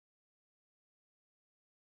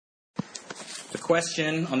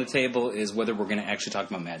question on the table is whether we're going to actually talk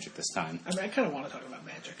about Magic this time. I mean, I kind of want to talk about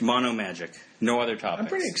Magic. Mono Magic. No other topics. I'm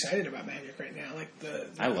pretty excited about Magic right now. Like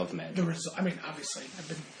I love Magic. I mean, obviously, I've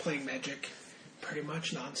been playing Magic pretty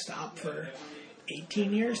much nonstop for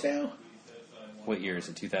 18 years now. What year is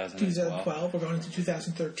it? 2012? 2012. We're going into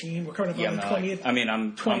 2013. We're coming up on the 20th.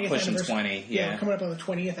 I'm pushing 20. Yeah, we're coming up on the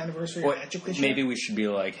 20th anniversary of Magic this year. Maybe we should be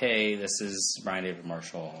like, hey, this is Brian David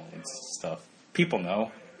Marshall and stuff. People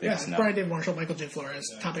know. Yes, Brian David Marshall, Michael J. Flores,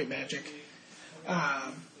 Top 8 Magic.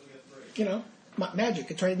 Magic.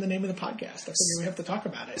 It's right in the name of the podcast. I figure we have to talk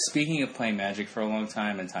about it. Speaking of playing Magic for a long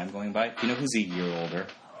time and time going by, you know who's a year older?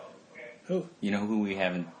 Who? You know who we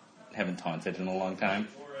haven't taunted in a long time?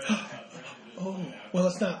 Oh, well,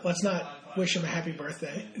 let's not wish him a happy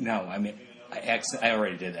birthday. No, I mean, I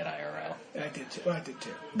already did that IRL. I did too. Well, I did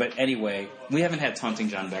too. But anyway, we haven't had taunting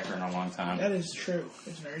John Becker in a long time. That is true.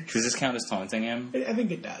 It's very true. Does this count as taunting him? I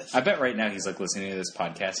think it does. I bet right now he's like listening to this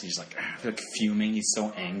podcast. He's like fuming. He's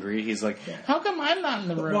so angry. He's like, how come I'm not in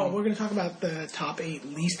the room? Well, we're going to talk about the top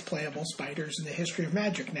 8 least playable spiders in the history of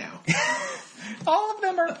Magic now. All of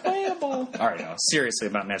them are playable. All right, no, seriously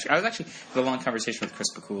about Magic. I was actually had a long conversation with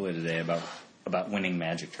Chris Pacula today about winning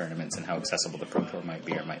Magic tournaments and how accessible the Pro Tour might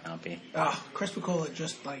be or might not be. Chris Pacula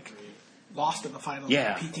just lost in the finals of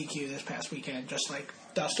PTQ this past weekend. Just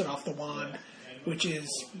dusted off the wand, which is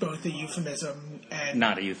both a euphemism and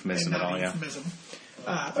not a euphemism at all. Euphemism.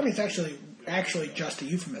 I mean, it's actually just a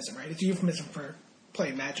euphemism, right? It's a euphemism for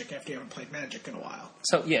playing Magic after you haven't played Magic in a while.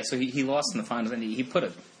 So he lost in the finals, and he put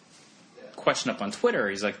a question up on Twitter.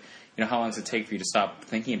 He's like, how long does it take for you to stop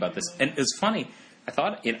thinking about this? And it was funny. I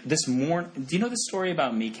thought this morning. Do you know the story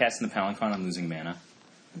about me casting the Palinquin and losing mana?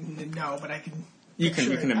 No, but I can. You can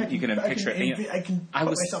picture it. I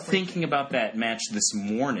was thinking about that match this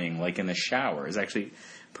morning, in the shower. It's actually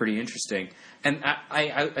pretty interesting. And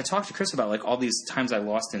I talked to Chris about all these times I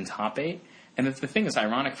lost in top 8. And the thing that's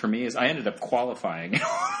ironic for me is I ended up qualifying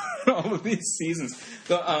all of these seasons.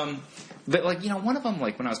 But one of them,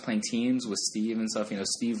 when I was playing teams with Steve and stuff,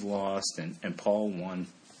 Steve lost and Paul won.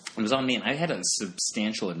 It was on me, and I had a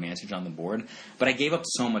substantial advantage on the board, but I gave up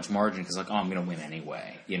so much margin because, I'm going to win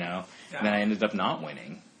anyway, Yeah. And then I ended up not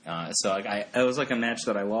winning. It was like a match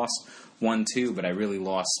that I lost 1-2, but I really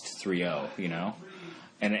lost 3-0,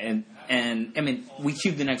 And I mean, we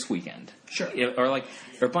queued the next weekend. Sure. There are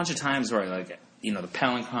a bunch of times where the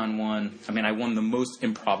Palinquin won. I mean, I won the most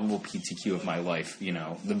improbable PTQ of my life,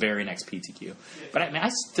 the very next PTQ. But I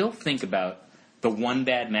still think about the one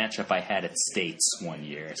bad matchup I had at States one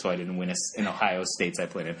year, so I didn't win in Ohio States I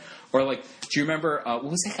played in. Or do you remember what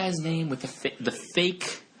was that guy's name with the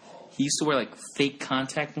fake? He used to wear fake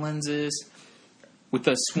contact lenses with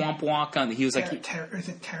the swamp walk on. He was is it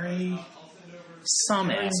Terry? Some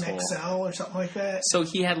Terry asshole Excel or something like that. So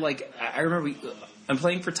he had I remember I'm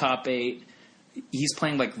playing for top 8. He's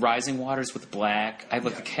playing Rising Waters with black. I have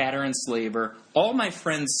a Cateran Slaver. All my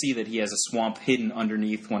friends see that he has a swamp hidden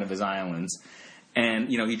underneath one of his islands. And,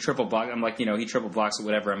 he triple blocked. I'm he triple blocks or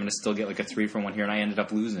whatever. I'm going to still get a 3-for-1 here. And I ended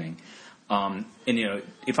up losing. And,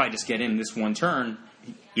 if I just get in this one turn,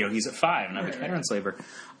 he's at 5 and I have a Cateran Slaver.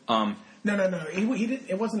 No. He didn't.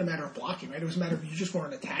 It wasn't a matter of blocking, right? It was a matter of you just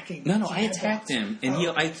weren't attacking. No, I attacked him. And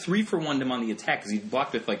I 3-for-1'd him on the attack because he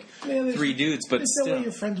blocked with 3 dudes. But still, no way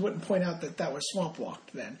your friends wouldn't point out that was swamp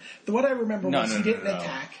walked then. What I remember was you didn't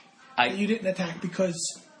attack. You didn't attack because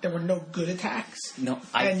there were no good attacks. No,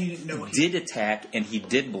 you didn't know did attack, and he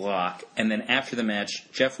did block. And then after the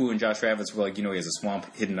match, Jeff Wu and Josh Ravitz were he has a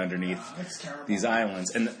swamp hidden underneath these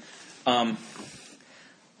islands. And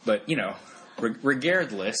but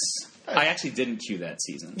regardless, I actually didn't queue that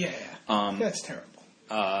season. Yeah. That's terrible.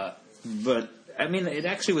 But I mean, it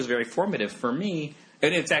actually was very formative for me.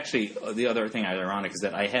 And it's actually, the other thing that's ironic is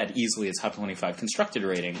that I had easily a top 25 constructed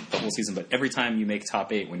rating the whole season, but every time you make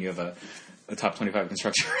top 8, when you have a top 25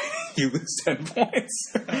 constructed rating, you lose 10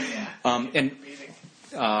 points.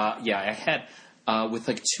 I had, with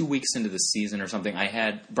 2 weeks into the season or something, I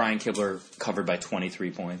had Brian Kibler covered by 23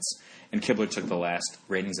 points, and Kibler took the last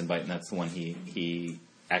ratings invite, and that's the one he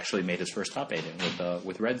actually made his first top 8 in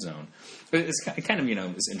with Red Zone. It's kind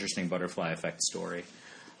of, this interesting butterfly effect story.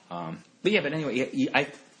 But anyway,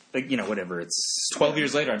 whatever. It's 12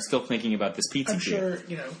 years later. I'm still thinking about this PTQ. I'm sure,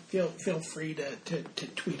 feel free to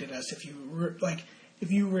tweet at us if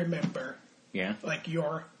you remember,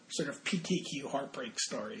 your sort of PTQ heartbreak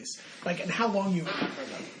stories, and how long you remember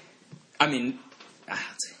them. I mean,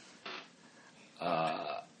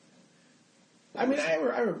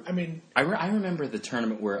 I remember the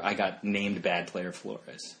tournament where I got named Bad Player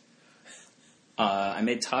Flores. I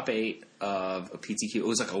made top 8 of a PTQ. It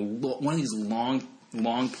was one of these long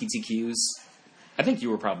PTQs, I think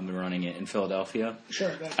you were probably running it in Philadelphia.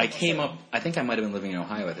 Sure. I came up. I think I might have been living in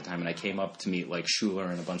Ohio at the time, and I came up to meet like Schuler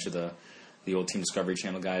and a bunch of the old Team Discovery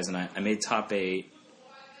Channel guys, and I made top 8.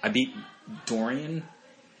 I beat Dorian.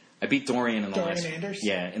 In the last. Anders?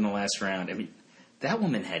 Yeah, in the last round. I mean, that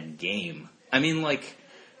woman had game. I mean, like,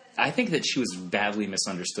 I think that she was badly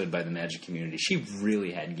misunderstood by the Magic community. She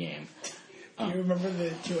really had game. Do you remember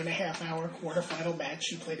the 2.5-hour quarterfinal match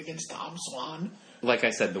she played against Tom Swan? Like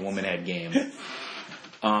I said, the woman had game.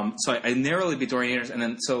 So I narrowly beat Dorian Anders, and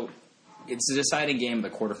then so it's a deciding game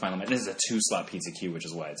of the quarterfinal match. This is a 2-slot PTQ, which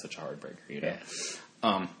is why it's such a heartbreaker, you know.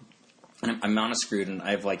 Yeah. And I'm mono-screwed, and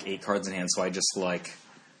I have like 8 cards in hand, so I just like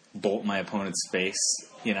bolt my opponent's face,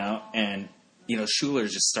 you know, and you know Schuler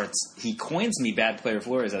just starts. He coins me bad player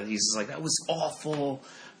Flores. He's just like, that was awful.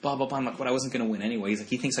 Blah blah blah. I'm like, what? I wasn't going to win anyway. He's like,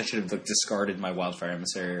 he thinks I should have like discarded my Wildfire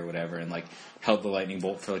Emissary or whatever, and like held the Lightning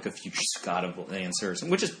Bolt for like a future Scott of answers,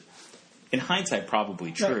 which is in hindsight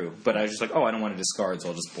probably true. Right. But I was just like, oh, I don't want to discard, so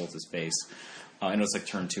I'll just bolt his face. And it was like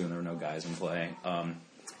turn 2, and there were no guys in play.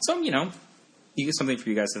 So you know, you get something for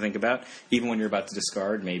you guys to think about, even when you're about to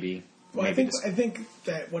discard. Maybe. Well, I think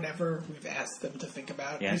that whatever we've asked them to think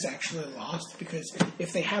about is actually lost, because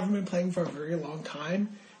if they haven't been playing for a very long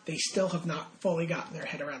time, they still have not fully gotten their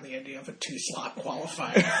head around the idea of a 2-slot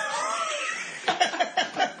qualifier.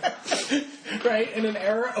 Right? In an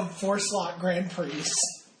era of 4-slot Grand Prix.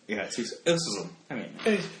 Yeah, this is I mean...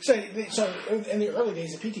 So in the early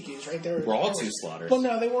days of PTQs, right? They were all 2-slotters. Well,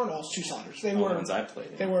 no, they weren't all 2-slotters. They were the ones I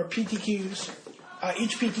played. They were PTQs.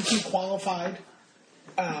 Each PTQ qualified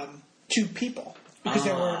 2 people. Because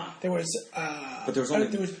there was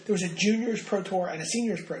a juniors pro tour and a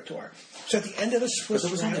seniors pro tour. So at the end of the Swiss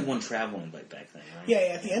round, there was only one travel invite back then, right? Yeah,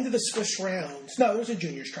 at the end of the Swiss rounds, no, there was a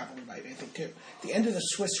juniors travel invite, I think, too. At the end of the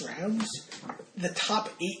Swiss rounds, the top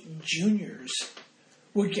 8 juniors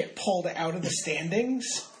would get pulled out of the standings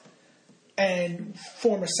and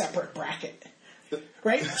form a separate bracket,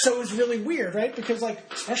 right? So it was really weird, right? Because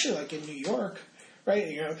like, especially like in New York. Right,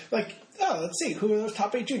 you know, like, let's see, who are those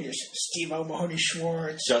top 8 juniors? Steve-O, Mahoney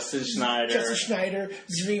Schwartz, Justin Schneider,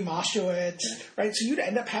 Zvi Moshowitz, right? So you'd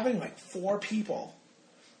end up having like 4 people,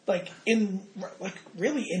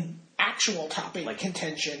 really in actual top 8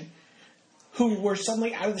 contention, who were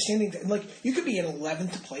suddenly out of the standings. And like, you could be in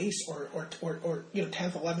 11th place or 10th,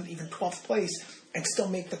 11th, even 12th place, and still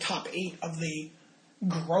make the top 8 of the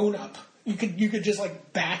grown-up. You could just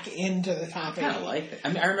like back into the top 8. I like it. I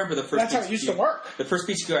mean, I remember the first. That's how it used to work. The first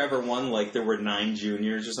PTQ I ever won, like there were 9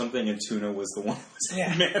 juniors or something, and Tuna was the one who was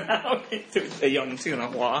man out. A young Tuna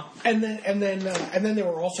Hua. And then there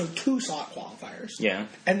were also 2-slot qualifiers. Yeah.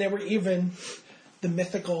 And there were even the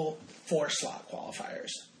mythical 4-slot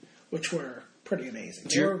qualifiers, which were pretty amazing.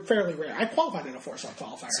 They were fairly rare. I qualified in a 4-slot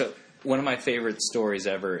qualifier. So one of my favorite stories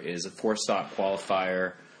ever is a 4-slot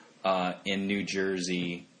qualifier in New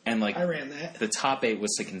Jersey. And like I ran that. The top 8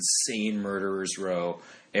 was like insane murderers row.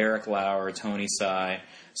 Eric Lauer, Tony Tsai.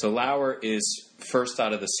 So Lauer is first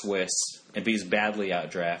out of the Swiss, and he's badly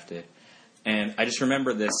outdrafted. And I just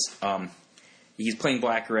remember this. He's playing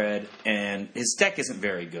black-red, and his deck isn't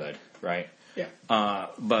very good, right? Yeah.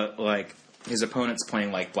 But like his opponent's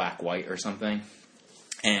playing like black-white or something,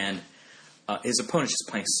 and his opponent's just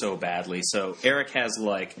playing so badly. So Eric has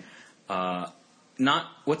like.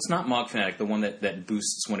 Not Mog Fanatic, the one that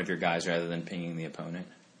boosts one of your guys rather than pinging the opponent.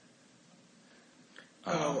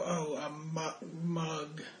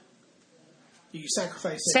 Mug. You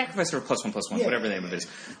sacrifice it. Sacrifice for +1/+1, whatever the name of it is.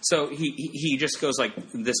 So he just goes like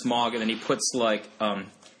this Mog, and then he puts like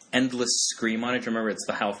Endless Scream on it. Remember, it's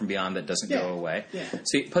the Howl from Beyond that doesn't go away. Yeah.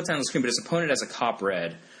 So he puts Endless Scream, but his opponent has a cop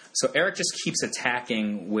red. So Eric just keeps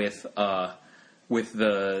attacking with the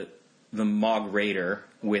Mog Raider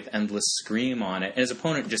with Endless Scream on it, and his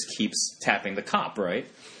opponent just keeps tapping the cop, right?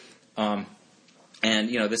 And,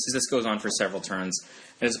 you know, this goes on for several turns,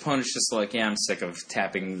 and his opponent's just like, yeah, I'm sick of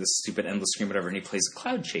tapping this stupid Endless Scream, whatever, and he plays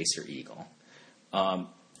Cloud Chaser Eagle. Cloud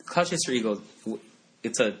Chaser Eagle,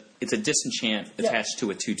 it's a disenchant attached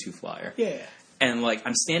to a 2/2 flyer. Yeah. And, like,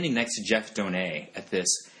 I'm standing next to Jeff Donay at this,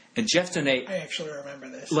 and Jeff Donay... I actually remember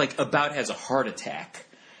this. Like, about has a heart attack.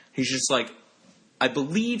 He's just like... I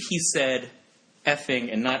believe he said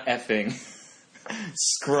effing and not effing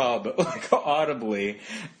scrub, like audibly.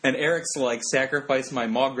 And Eric's like, sacrifice my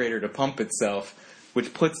Mog Raider to pump itself,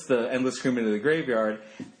 which puts the Endless Scream into the graveyard.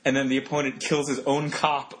 And then the opponent kills his own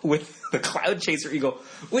cop with the Cloud Chaser Eagle,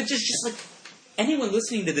 which is just like, anyone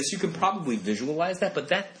listening to this, you can probably visualize that,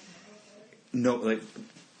 but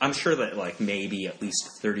I'm sure that like maybe at least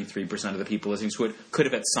 33% of the people listening to it could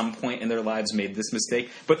have at some point in their lives made this mistake,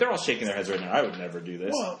 but they're all shaking their heads right now. I would never do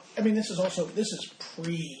this. Well, I mean, this is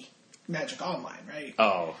pre Magic Online, right?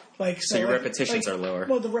 Oh. So your repetitions are lower.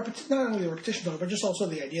 Well, not only the repetitions are lower, but just also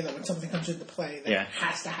the idea that when something comes into play that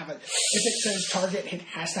has to have if it says target, it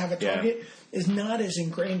has to have a target, is not as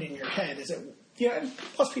ingrained in your head as it. Yeah, and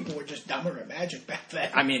plus people were just dumber at Magic back then.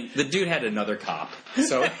 I mean, the dude had another cop,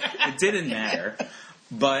 so it didn't matter.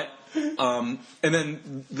 But, and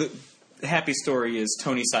then the happy story is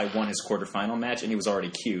Tony Sai won his quarterfinal match, and he was already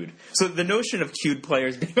queued. So the notion of queued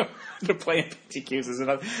players being able to play in PTQs is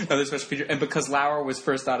another special feature. And because Lauer was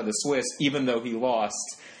first out of the Swiss, even though he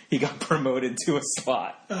lost, he got promoted to a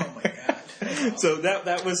slot. Oh, my God. So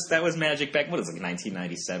that was Magic back, what is it,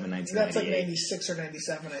 1997, 1998? That's like 96 or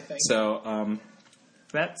 97, I think. So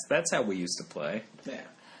that's how we used to play. Yeah.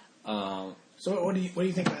 So what do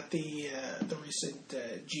you think about the recent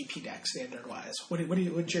GP deck standard wise?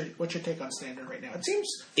 What's your take on standard right now? It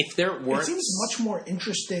seems much more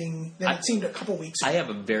interesting than it seemed a couple weeks ago. I have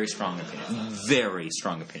a very strong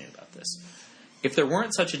opinion about this. If there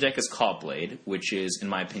weren't such a deck as Caw-Blade, which is, in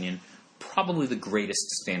my opinion, probably the greatest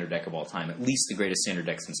standard deck of all time, at least the greatest standard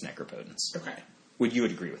deck since Necropotence. Okay. You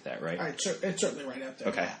would agree with that, right? It's certainly right up there.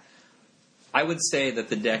 Okay. Yeah. I would say that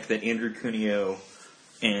the deck that Andrew Cuneo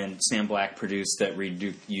and Sam Black produced that Reed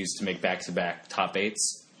Duke used to make back-to-back top 8s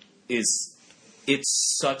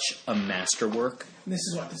it's such a masterwork. This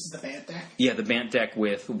is the Bant deck? Yeah, the Bant deck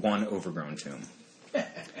with one Overgrown Tomb.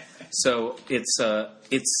 So it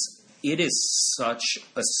is such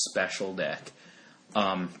a special deck.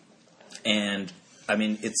 And I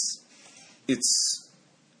mean, it's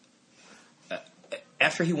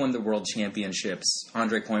after he won the World Championships,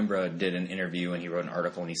 Andre Coimbra did an interview and he wrote an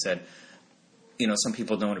article and he said, some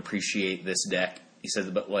people don't appreciate this deck. He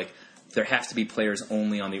said, but like there have to be players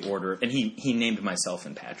only on the order, and he named myself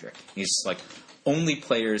and Patrick. He's just like only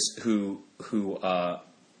players who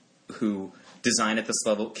design at this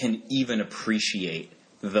level can even appreciate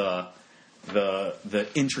the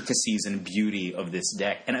intricacies and beauty of this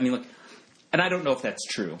deck. And I mean, and I don't know if that's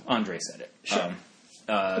true. Andre said it. Sure.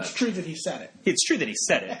 It's true that he said it. It's true that he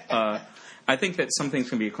said it. I think that some things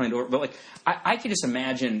can be acclaimed over, but I can just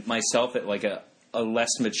imagine myself at a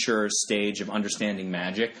less mature stage of understanding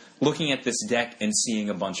Magic, looking at this deck and seeing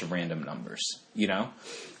a bunch of random numbers,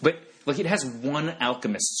 But it has one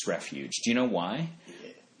Alchemist's Refuge. Do you know why?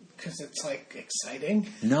 Because it's exciting?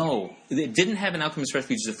 No, it didn't have an Alchemist's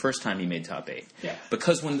Refuge the first time he made top 8. Yeah.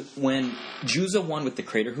 Because when Juza won with the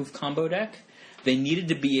Craterhoof combo deck, they needed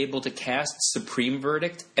to be able to cast Supreme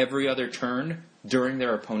Verdict every other turn during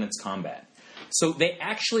their opponent's combat. So they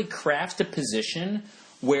actually craft a position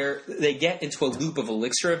where they get into a loop of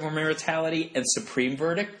Elixir of Immortality and Supreme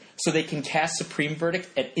Verdict, so they can cast Supreme Verdict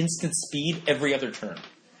at instant speed every other turn.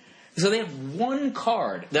 So they have one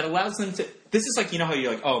card that allows them to... This is how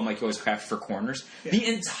you're like, oh, Mike, you always craft for corners. Yeah. The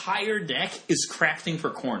entire deck is crafting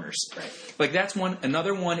for corners. Right. That's one.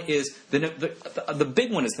 Another one is... The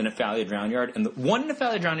big one is the Nephalia Drownyard, and one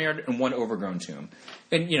Nephalia Drownyard and one Overgrown Tomb.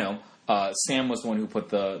 And, Sam was the one who put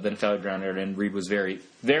the Nephalia Drownyard in. Reed was very,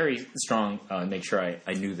 very strong. Make sure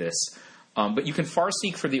I knew this. But you can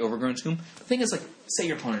Farseek for the Overgrown Tomb. The thing is, say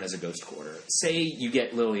your opponent has a Ghost Quarter. Say you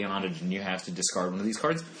get Liliana and you have to discard one of these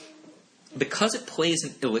cards. Because it plays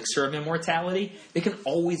an Elixir of Immortality, they can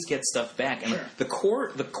always get stuff back. And sure. the core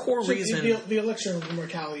reason... The Elixir of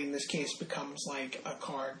Immortality in this case becomes a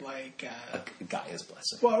card like... Gaia's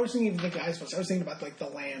Blessing. Well, I was thinking of the Gaia's Blessing. I was thinking about the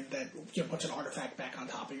land that puts an artifact back on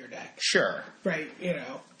top of your deck. Sure. Right,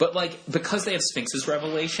 But because they have Sphinx's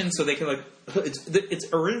Revelation, so they can it's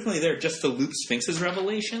originally there just to loop Sphinx's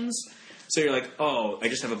Revelations. So you're like, oh, I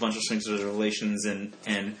just have a bunch of Sphinx's Revelations and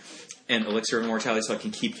Elixir of Immortality, so I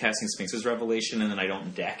can keep casting Sphinx's Revelation, and then I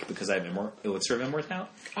don't deck because I have Elixir of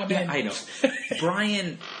Immortality. I know.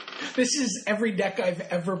 Brian... This is every deck I've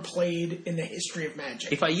ever played in the history of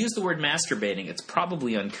Magic. If I use the word masturbating, it's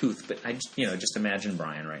probably uncouth, but I just imagine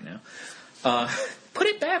Brian right now. Put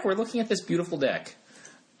it back. We're looking at this beautiful deck.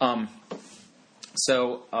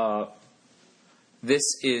 This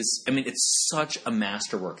is... it's such a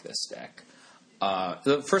masterwork, this deck.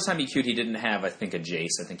 The first time he queued, he didn't have, I think, a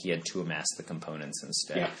Jace. I think he had 2 Amass the components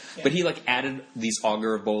instead. Yeah. But he added these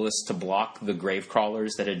Augur of Bolas to block the Grave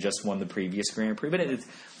Crawlers that had just won the previous Grand Prix. But it's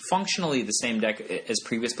functionally the same deck as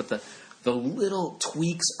previous, but the little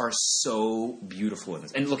tweaks are so beautiful in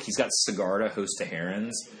this. And look, he's got Sigarda, Host of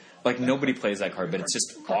Herons. Nobody plays that card, but it's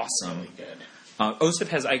just awesome. Really Osip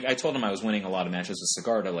has... I told him I was winning a lot of matches with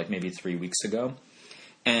Sigarda, maybe 3 weeks ago.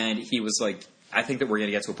 And he was like... I think that we're going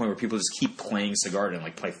to get to a point where people just keep playing Sigarda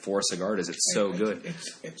and play 4 Sigardas. It's so good.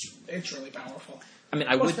 It's really powerful.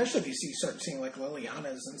 I would... Especially if you start seeing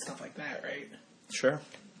Lilianas and stuff like that, right? Sure.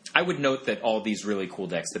 I would note that all these really cool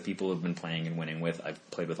decks that people have been playing and winning with,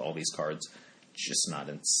 I've played with all these cards, just not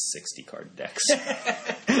in 60-card decks.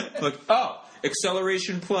 Look,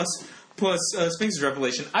 Acceleration plus Sphinx's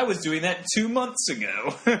Revelation. I was doing that 2 months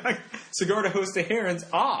ago. Cigar to Host of Herons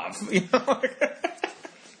off. You know?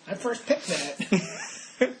 I first picked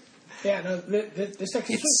that. Yeah, no, this deck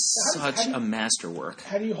is such a masterwork.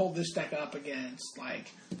 How do you hold this deck up against,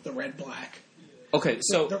 like, the red-black? Okay,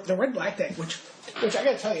 so... The red-black deck, which I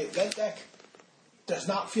gotta tell you, that deck does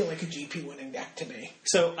not feel like a GP-winning deck to me.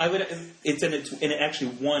 So, it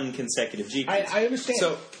actually won consecutive GPs. I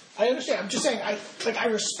understand. I understand. I'm just saying, I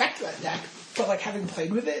respect that deck, but, like, having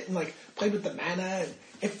played with it, and, like, played with the mana,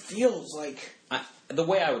 it feels like... The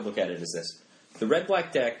way I would look at it is this. The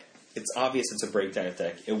red-black deck, it's obvious it's a breakdown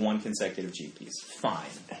deck. It won consecutive GPs. Fine.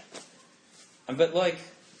 But, like...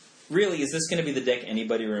 Really, is this going to be the deck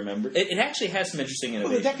anybody remembers? It actually has some interesting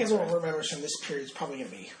innovations. Well, the deck everyone remembers from this period is probably going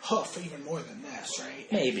to be Hoof even more than this, right?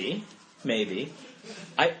 Maybe.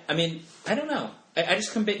 I mean, I don't know. I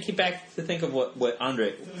just keep back to think of what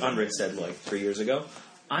Andre said like 3 years ago.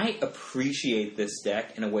 I appreciate this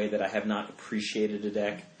deck in a way that I have not appreciated a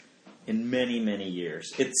deck in many, many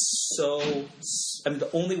years. It's so... I mean, the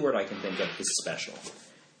only word I can think of is special.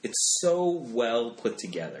 It's so well put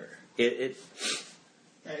together. It's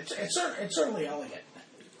certainly elegant.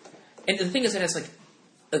 And the thing is, it has like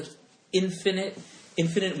infinite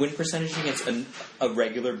win percentage against a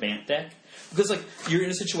regular Bant deck. Because like you're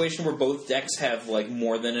in a situation where both decks have like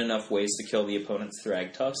more than enough ways to kill the opponent's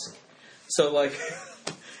Thrag Tusk. So like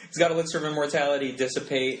he's got Elixir of Immortality,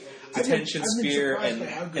 Dissipate, Detention Sphere,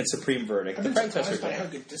 and Supreme Verdict. I've been surprised by how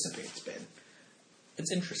good Dissipate's been.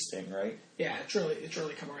 It's interesting, right? Yeah, it's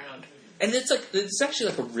really come around. And it's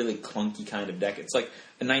actually like a really clunky kind of deck. It's like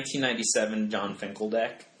a 1997 John Finkel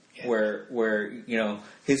deck, yeah. where you know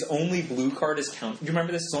his only blue card is counter. Do you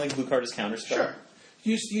remember this? His only blue card is counterspell. Sure.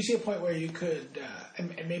 You see a point where you could,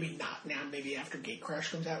 and maybe not now, maybe after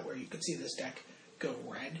Gatecrash comes out, where you could see this deck go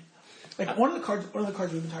red. Like one of the cards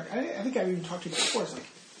we've been talking. I think I've even talked to you before.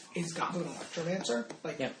 Is Goblin Electromancer.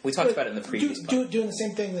 Like yeah, we talked about it in the previous. Doing the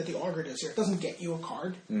same thing that the Augur does here. It doesn't get you a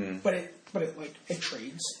card, but it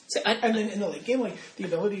trades. So and then in the late game, like the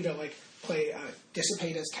ability to like play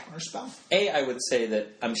Dissipate as counterspell. I would say that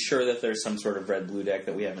I'm sure that there's some sort of red-blue deck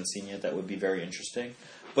that we haven't seen yet that would be very interesting.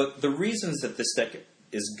 But the reasons that this deck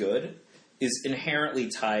is good is inherently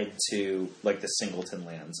tied to like the singleton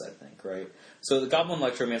lands, I think, right? So the Goblin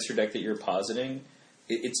Electromancer deck that you're positing,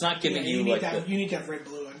 it's not giving you like you need to have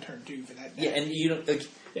red-blue on turn 2 for that deck. Yeah, and you don't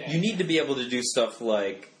you need to be able to do stuff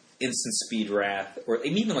like Instant Speed Wrath or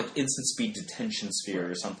even like Instant Speed Detention Sphere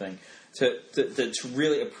or something to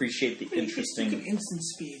really appreciate the interesting. You can Instant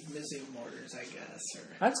Speed Mizzou Mortars, I guess.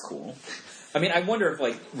 That's cool. I mean, I wonder if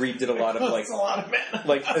like Reed did a lot of like a lot of mana.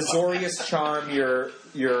 Like Azorius Charm. Your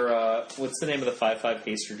what's the name of the 5/5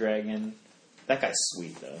 Haster Dragon? That guy's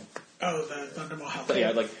sweet though. Oh, the Thundermaw Hellkite. Yeah,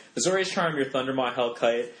 like Azorius Charm, your Thundermaw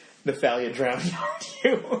Hellkite, Nephalia Drown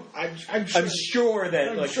you. I'm sure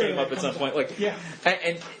that came up at some point. Like yeah,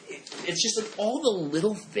 and it's just like all the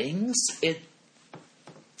little things. And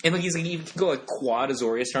like you can go like quad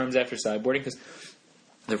Azorius Charms after sideboarding because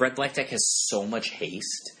the red black deck has so much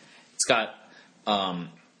haste. It's got 4,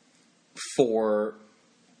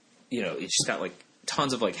 it's just got like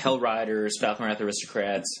tons of like Hell Riders, Falcon Wrath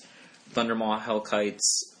Aristocrats, Thundermaw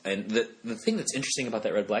Hellkites, and the thing that's interesting about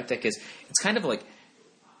that red black deck is it's kind of like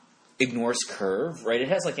ignores curve, right? It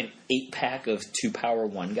has like an 8-pack of 2-power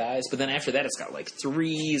 1 guys, but then after that it's got like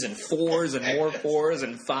 3s and 4s and more 4s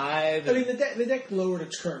and 5s. I mean, the deck lowered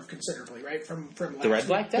its curve considerably, right? From the red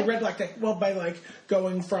black deck. The red black deck. Well, by like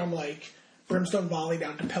going from like Brimstone Volley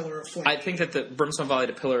down to Pillar of Flame. I think that the Brimstone Volley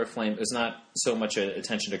to Pillar of Flame is not so much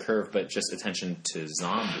attention to curve, but just attention to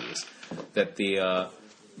zombies. That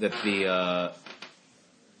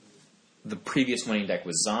the previous winning deck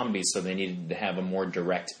was zombies, so they needed to have a more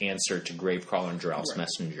direct answer to Gravecrawler and Drowse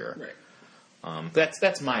Messenger. Right.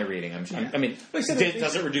 That's my reading. I mean,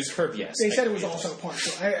 does it reduce curve? Yes. They said it was also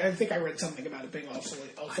partial. I think I read something about it being also. I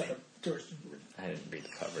didn't read the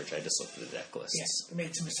coverage. I just looked at the deck lists. Yes,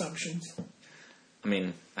 made some assumptions. I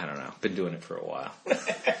mean, I don't know. Been doing it for a while.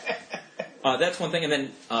 That's one thing. And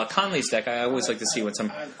then Conley's deck, I always like to see what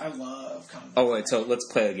some... I love Conley. Oh, wait. So let's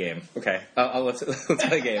play a game. Okay. Let's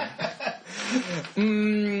play a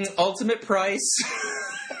game. Ultimate Price.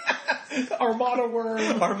 Armada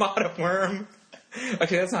Worm.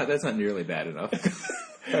 Okay, that's not nearly bad enough.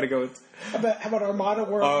 Gotta go with... How about Armada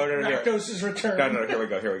Worm? Oh, no. Rakdos' Return. No,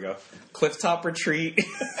 here we go. Clifftop Retreat.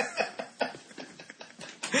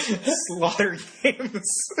 Slaughter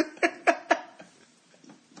Games.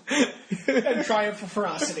 and Triumph for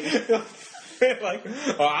Ferocity. Like,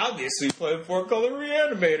 obviously playing 4-color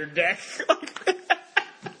Reanimator deck.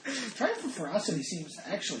 Triumph for Ferocity seems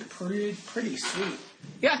actually pretty sweet.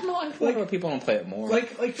 Yeah, no, I feel like people don't play it more.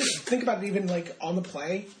 Like just think about it even like on the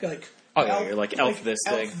play, like you're like elf this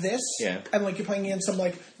thing. Elf this, yeah, and like you're playing in some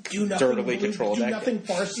like do nothing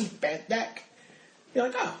Farsi deck. You're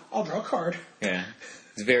like, I'll draw a card. Yeah.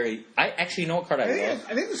 It's very... you know what card I love?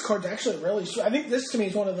 I think this card's actually really... I think this, to me,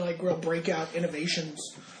 is one of the, like, real breakout innovations.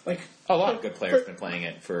 Like a lot of good players have been playing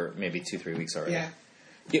it for maybe 2-3 weeks already. Yeah.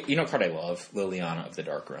 You know what card I love? Liliana of the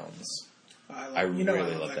Dark Realms. I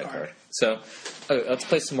really love that card. So, let's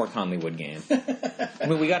play some more Conley Wood game. I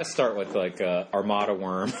mean, we got to start with, like, Armada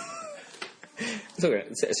Worm.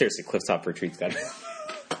 Seriously, Clifftop Retreat's got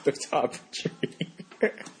Clifftop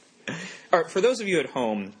Retreat. All right, for those of you at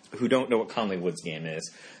home who don't know what Conley Wood's game is,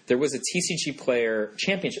 there was a TCG Player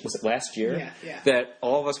Championship, was it last year? Yeah. That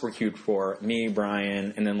all of us were queued for, me,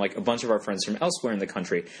 Brian, and then like a bunch of our friends from elsewhere in the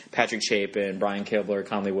country. Patrick Chapin, Brian Kibler,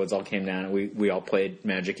 Conley Woods all came down, and we all played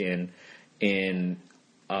Magic in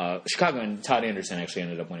Chicago, and Todd Anderson actually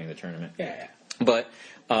ended up winning the tournament. Yeah. But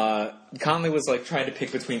Conley was like trying to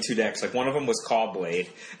pick between two decks. Like one of them was Cawblade,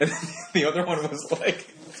 and then the other one was like...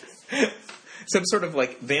 some sort of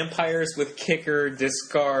like vampires with kicker,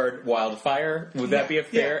 discard, wildfire. Would that be a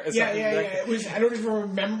fair? Yeah. It was. I don't even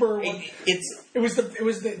remember what it was.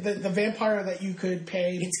 The vampire that you could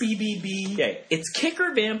pay. It's BBB. Yeah, it's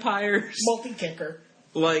kicker vampires. Multi-kicker.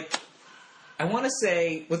 Like, I want to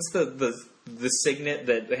say, what's the signet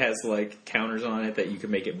that has like counters on it that you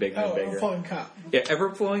can make it bigger and bigger? Ever-flowing cup. Yeah,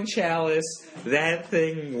 ever-flowing chalice. That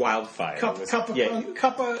thing, wildfire. Cup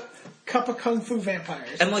of Kung Fu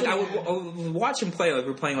vampires. And like I would watch him play, like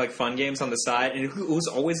we're playing like fun games on the side, and it was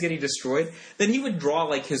always getting destroyed. Then he would draw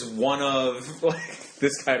like his one of like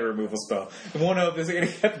this kind of removal spell, one of this, and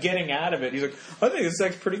he kept getting out of it. He's like, I think this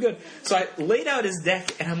deck's pretty good. So I laid out his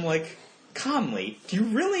deck, and I'm like, Conley, do you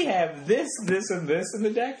really have this, and this in the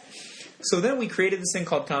deck? So then we created this thing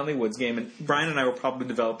called Conley Wood's game, and Brian and I will probably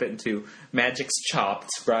develop it into Magic's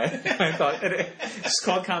Chopped, Brian. I thought it's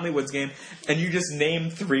called Conley Wood's game, and you just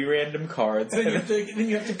name 3 random cards. And then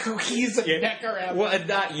you have to cohese a deck around. Well,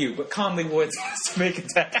 not you, but Conley Woods has to make a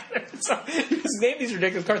deck. So you just name these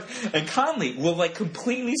ridiculous cards, and Conley will like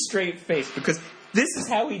completely straight face because this is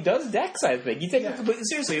how he does decks, I think. He takes it completely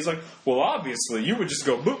seriously. He's like, well, obviously, you would just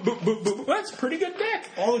go, boop, boop, boop, boop. That's a pretty good deck.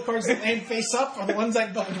 All the cards that land face up are the ones I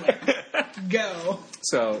build with. Go.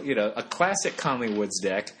 So, a classic Conley Woods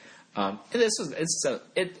deck. It's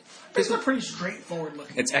a pretty straightforward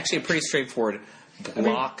looking. It's actually a pretty straightforward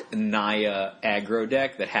block Naya aggro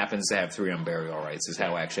deck that happens to have 3 Unburial Rights is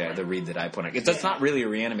how actually the read that I put on it. It's not really a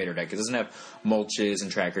Reanimator deck. It doesn't have mulches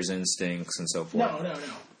and Tracker's Instincts and so forth. No.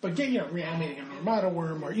 But reanimating an Armada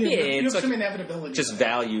Worm or you have some inevitability. Just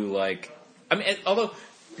value although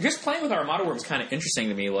just playing with Armada Worm is kind of interesting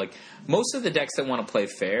to me. Like most of the decks that want to play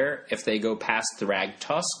fair, if they go past the Rag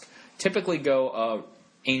Tusk, typically go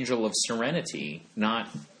Angel of Serenity, not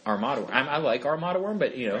Armada Worm. I like Armada Worm,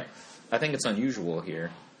 but I think it's unusual here.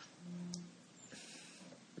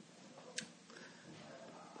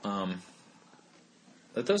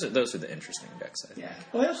 But those are the interesting decks, I think. Yeah.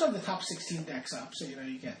 Well, they also have the top 16 decks up, so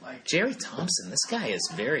you get like Jerry Thompson. This guy is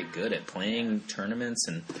very good at playing tournaments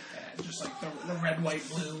and just like the red, white,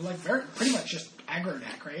 blue, like pretty much just aggro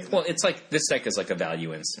deck, right? Well, it's like this deck is like a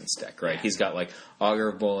value instance deck, right? Yeah. He's got like Augur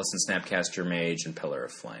of Bolus and Snapcaster Mage and Pillar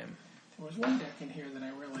of Flame. There was one deck in here that I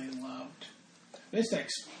really loved. This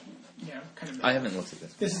deck's kind of. I haven't looked at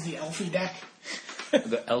this. This is the Elfie deck.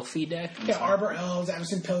 The Elfie deck? Yeah, Arbor Elves,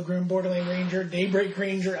 Avacyn Pilgrim, Borderland Ranger, Daybreak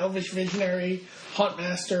Ranger, Elvish Visionary,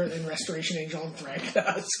 Huntmaster, and Restoration Angel and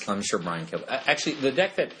Thragtusk. I'm sure Brian Kibler... Actually, the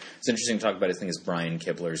deck that is interesting to talk about, I think, is Brian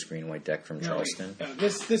Kibler's Green-White deck from Charleston. No,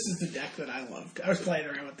 this is the deck that I loved. I was playing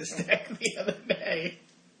around with this deck the other day.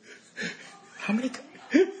 How many...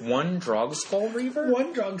 One Drogskull Reaver?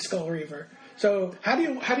 One Drogskull Reaver. So, how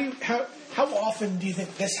often do you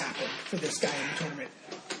think this happened for this guy in the tournament?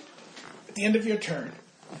 At the end of your turn,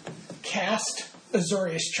 cast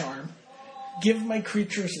Azorius Charm, give my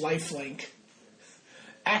creatures lifelink,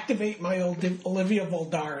 activate my Olivia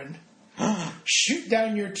Voldaren, shoot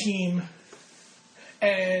down your team,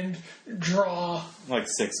 and draw like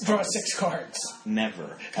 6 cards.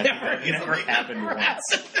 Never happened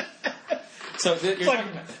once. So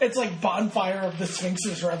it's like Bonfire of the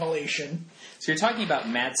Sphinx's Revelation. So you're talking about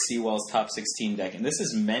Matt Sewell's top 16 deck, and this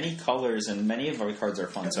is many colors, and many of our cards are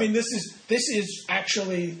fun. I mean, this is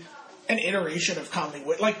actually an iteration of Conley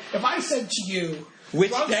Wood. Like, if I said to you...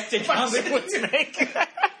 Which deck did Conley Wood make?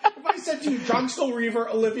 If I said to you, Drogskull Reaver,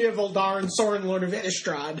 Olivia Voldaren, Sorin, Lord of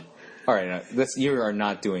Innistrad... All right, now, you are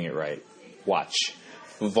not doing it right. Watch.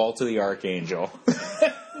 Vault of the Archangel.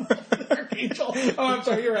 Archangel. Oh, I'm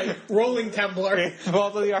sorry, you're right. Rolling Templar.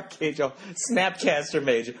 Vault of the Archangel. Snapcaster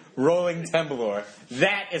Mage. Rolling Templar.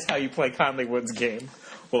 That is how you play Conley Wood's game.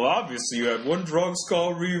 Well, obviously, you had one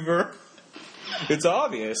Drogskull Reaver. It's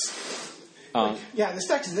obvious. Yeah, this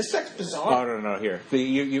deck's bizarre. Oh, no, here.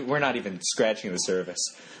 We're not even scratching the surface.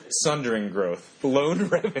 Sundering Growth. Lone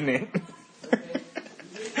Revenant.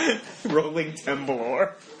 Rolling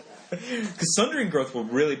Temblor. Because Sundering Growth will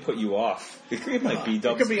really put you off. It might be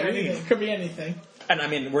double screen. It could be anything. And I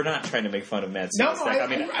mean, we're not trying to make fun of Matt No, deck.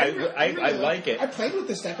 I like it. I played with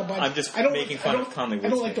this deck a bunch. I'm just making fun of Conley Wood's. I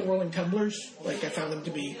don't like the Rolling Tumblers. Like, I found them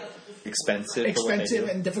to be expensive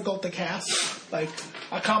and difficult to cast. Like,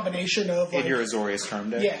 a combination of... in your Azorius Charm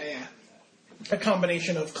deck? Yeah. A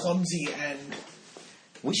combination of clumsy and...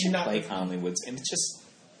 We should play Conley Wood's game. It's just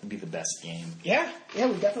be the best game. Yeah,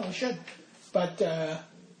 we definitely should. But,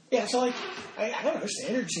 yeah, so, like, I don't know,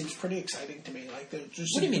 Standard seems pretty exciting to me. Like,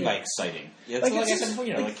 just what do you mean by exciting? Yeah, like,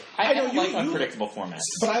 I don't like unpredictable formats.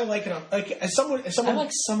 But I like it. Like, as someone, I like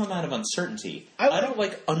some amount of uncertainty. I don't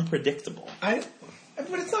like unpredictable. But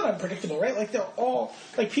it's not unpredictable, right? Like, they're all,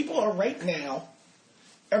 like, people are right now,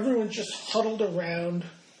 everyone's just huddled around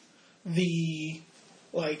the,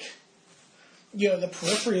 like, the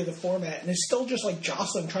periphery of the format, and it's still just like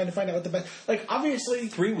jostling, trying to find out what the best. Like, obviously,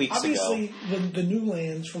 3 weeks ago, the new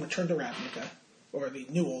lands from Return to Ravnica, or the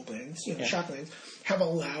new old lands, shock lands, have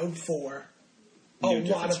allowed for a lot of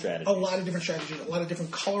different strategies, a lot of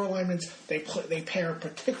different color alignments. They pair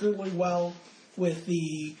particularly well with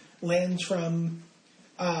the lands from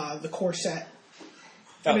the core set.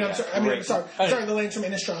 I'm sorry, the lands from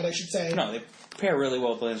Innistrad, I should say. No, they pair really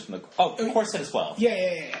well with the lands from the core set as well.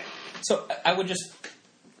 Yeah. So I would just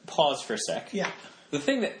pause for a sec. Yeah. The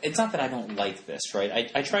thing that, it's not that I don't like this, right?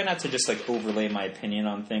 I try not to just like overlay my opinion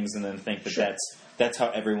on things and then think that that's how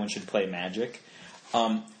everyone should play Magic.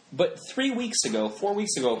 But 4 weeks ago,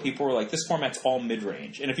 people were like, this format's all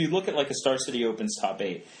mid-range. And if you look at like a Star City Opens top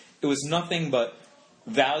 8, it was nothing but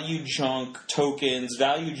value junk tokens,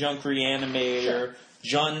 value junk reanimator,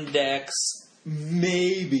 Jund decks,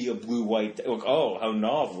 maybe a blue-white... Like, oh, how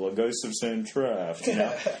novel, a Ghost of Santraft,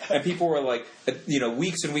 And people were like...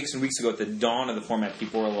 weeks and weeks and weeks ago, at the dawn of the format,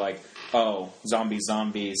 people were like, oh, zombies.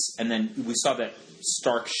 And then we saw that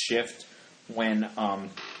stark shift when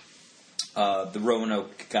the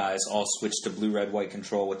Roanoke guys all switched to blue-red-white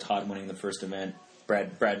control, with Todd winning the first event,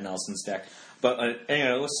 Brad Nelson's deck. But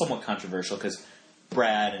it was somewhat controversial, because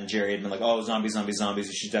Brad and Jerry had been like, oh, zombies, you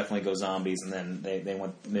should definitely go zombies, and then they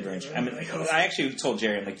went mid-range. I mean, I actually told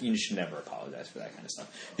Jerry, I'm like, you should never apologize for that kind of stuff.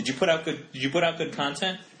 Did you put out good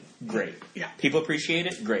content? Great. Yeah. People appreciate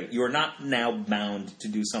it? Great. You are not now bound to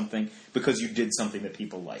do something because you did something that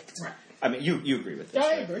people liked. Right. I mean, you agree with this,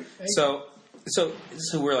 yeah, right? I agree. So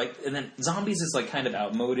we're like, and then zombies is like kind of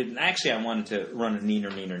outmoded, and actually I wanted to run a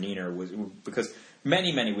neener, because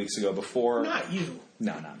many weeks ago, before... Not you.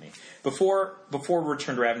 No, not me. Before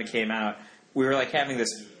Return to Ravnica came out, we were like having this,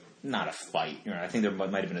 not a fight, I think there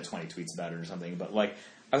might have been 20 tweets about it or something, but like,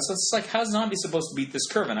 I was just like, how's zombies supposed to beat this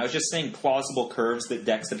curve? And I was just saying plausible curves that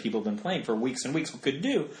decks that people have been playing for weeks and weeks could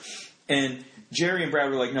do. And Jerry and Brad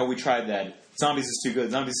were like, no, we tried that. Zombies is too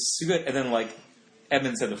good. And then like,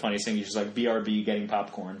 Evan said the funniest thing, he's just like, BRB getting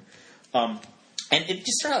popcorn. And it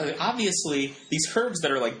just started, obviously, these curves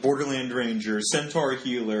that are like Borderland Ranger, Centaur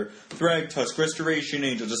Healer, Thragtusk, Restoration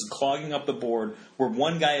Angel, just clogging up the board, where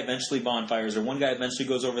one guy eventually bonfires, or one guy eventually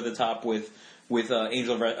goes over the top with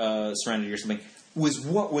Angel of Serenity or something, was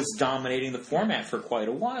what was dominating the format for quite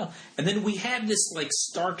a while. And then we had this like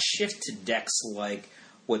stark shift to decks like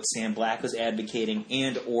what Sam Black was advocating,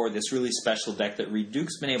 and or this really special deck that Reed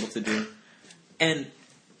Duke's been able to do. And,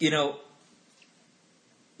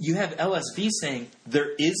 you have LSV saying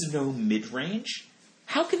there is no mid-range?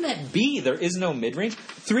 How can that be? There is no mid-range?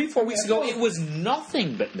 3-4 weeks ago, it was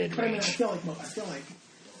nothing but mid-range. But I mean, I feel like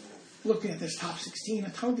looking at this top 16, a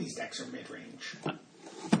ton of these decks are mid-range.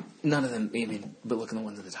 None of them, but look at the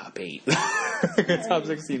ones in the top 8. Top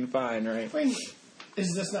 16, fine, right? I mean,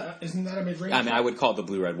 isn't that a mid-range? I mean, I would call the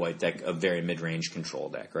blue-red-white deck a very mid-range control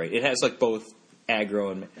deck, right? It has like both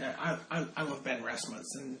aggro and... Yeah, I love Ben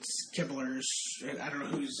Rasmus and Kibler's... I don't know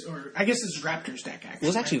who's... Or I guess this is Raptor's deck, actually. Well,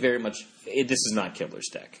 it's actually very much... this is not Kibler's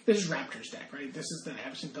deck. This is Raptor's deck, right? This is the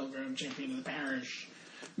Absent Pilgrim, Champion of the Parish,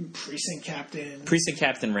 Precinct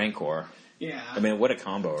Captain Rancor. Yeah. I mean, what a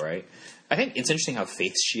combo, right? I think it's interesting how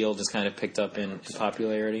Faith's Shield has kind of picked up in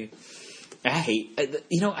popularity. I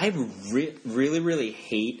really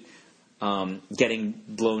hate... getting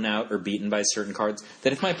blown out or beaten by certain cards,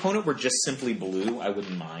 that if my opponent were just simply blue, I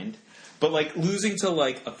wouldn't mind. But, like, losing to,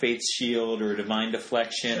 like, a Faith's Shield or a Divine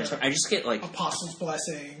Deflection or something, I just get, like... Apostle's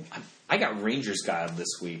Blessing. I got Ranger's Guile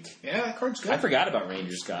this week. Yeah, that card's good. I forgot about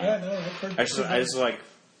Ranger's Guile. Yeah, no, that card's good. I just, like,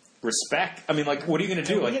 respect. I mean, like, what are you going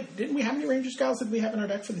to do? Didn't we have any Ranger's Guiles did we have in our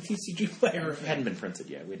deck for the TCG player? It hadn't been printed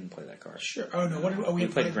yet. We didn't play that card. Sure. Oh, no. What we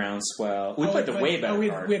played Groundswell. We played the way better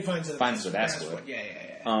card. We had Vines of Basswood.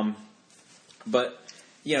 Yeah. But,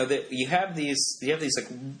 you know, you have these, like,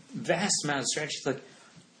 vast amounts of strategies. Like,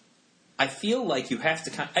 I feel like you have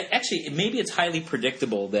to actually, maybe it's highly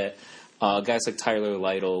predictable that guys like Tyler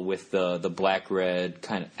Lytle with the black-red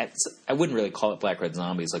kind of... I wouldn't really call it black-red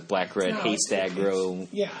zombies, like black-red haste aggro.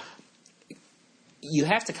 Yeah. You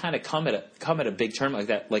have to kind of come at a big tournament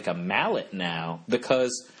like that, like a Mallet now,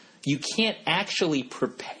 because you can't actually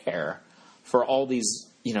prepare for all these,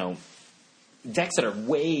 you know, decks that are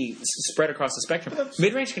way spread across the spectrum.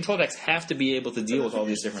 Mid-range control decks have to be able to deal with all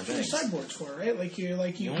these different things. Sideboards for right, you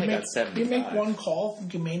only got 75. You make one call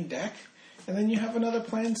from your main deck, and then you have another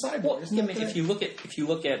planned sideboard. Well, if you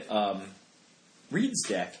look at Reed's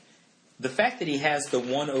deck, the fact that he has the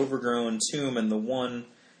one Overgrown Tomb and the one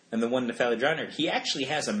Nephalia Drowner, he actually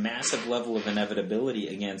has a massive level of inevitability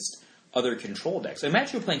against other control decks.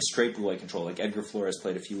 Imagine you're playing straight blue-white control, like Edgar Flores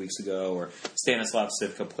played a few weeks ago, or Stanislav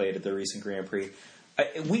Sivka played at the recent Grand Prix.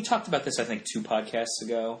 We talked about this, I think, 2 podcasts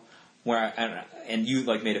ago, and you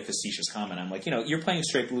like made a facetious comment. I'm like, you know, you're playing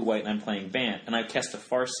straight blue-white, and I'm playing Bant, and I've cast a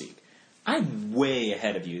Farseek. I'm way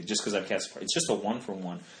ahead of you just because I've cast Farseek. It's just a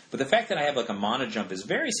 1-for-1. But the fact that I have like a mana jump is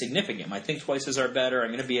very significant. My Think Twices are better. I'm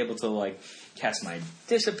going to be able to like cast my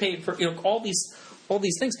Dissipate for, you know, all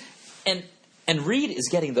these things. And Reed is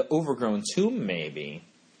getting the Overgrown Tomb, maybe.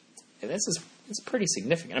 And it's pretty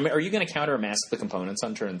significant. I mean, are you going to counter Mask the Components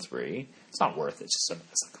on turn 3? It's not worth it. It's just a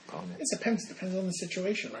Mask the Components. It depends. Depends on the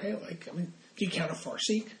situation, right? Like, I mean, do you counter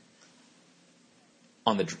Farseek?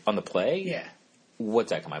 On the play? Yeah. What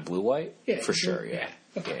deck am I? Blue-white? Yeah. For sure, yeah.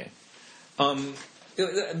 Okay. Yeah.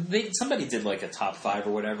 Somebody did like a top 5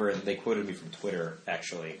 or whatever, and they quoted me from Twitter,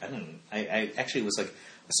 actually. I actually, it was like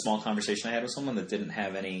a small conversation I had with someone that didn't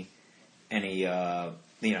have any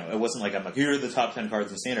you know, it wasn't like I'm like, here are the top 10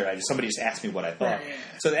 cards in Standard. Somebody just asked me what I thought. Right, yeah.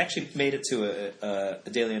 So they actually made it to a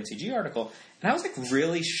Daily MTG article, and I was like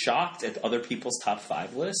really shocked at other people's top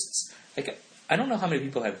 5 lists. Like, I don't know how many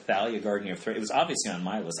people had Thalia, Guardian of Thraben. It was obviously on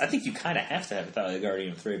my list. I think you kind of have to have a Thalia,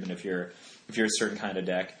 Guardian of Thraben if you're a certain kind of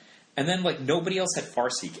deck. And then, like, nobody else had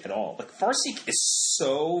Farseek at all. Like, Farseek is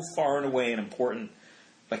so far and away an important,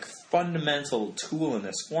 like, fundamental tool in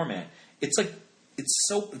this format. It's like,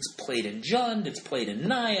 it's played in Jund, it's played in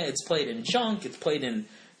Naya, it's played in Junk, it's played in,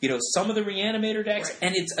 you know, some of the Reanimator decks, right.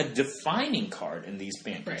 And it's a defining card in these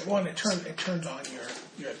band. Right. Well, it turns on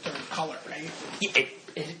your third color, right?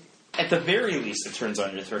 At the very least, it turns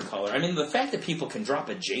on your third color. I mean, the fact that people can drop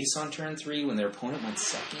a Jace on turn 3 when their opponent went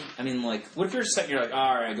second. I mean, like, what if you're like,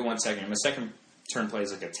 all right, go 1 second. My second turn play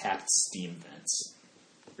is like a tapped Steam Vents.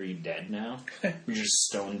 Are you dead now? You're just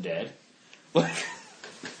stone dead? Like,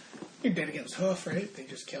 you're dead against Hoof, right? They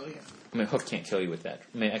just kill you. I mean, Hoof can't kill you with that.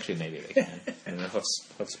 I mean, actually, maybe they can. I mean,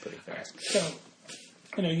 Hoof's pretty fast. So,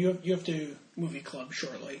 you know, you have to movie club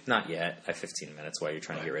shortly. Not yet. I have 15 minutes while you're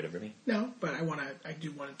trying to get rid of me. No, but I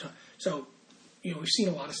do want to talk. So, you know, we've seen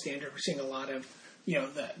a lot of Standard. We're seeing a lot of, you know,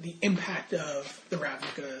 the impact of the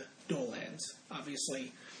Ravnica dual lands.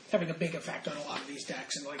 Obviously, having a big effect on a lot of these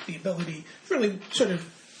decks, and like the ability really sort of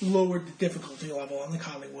lowered the difficulty level on the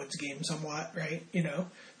Conley Woods game somewhat, right? You know,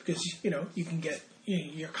 because you know you can get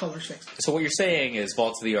your colors fixed. So what you're saying is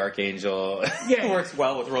Vault of the Archangel works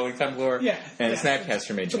well with Rolling Temblor, and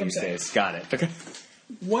Snapcaster Mage these days. Got it. Okay.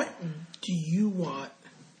 What do you want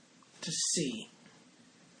to see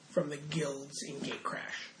from the guilds in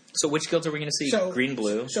Gatecrash? So which guilds are we going to see? Green,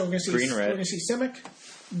 blue. So we're going to see green, red. We're going to see Simic,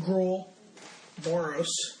 Gruul, Boros,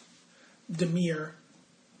 Dimir,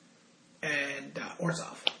 and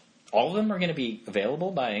Orzhov. All of them are going to be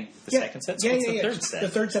available by the second set? So what's the third set? The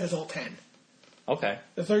third set is all 10. Okay.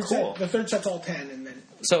 The third set's all 10, and then.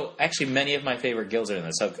 So actually, many of my favorite guilds are in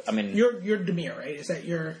this. So I mean, you're Dimir, right? Is that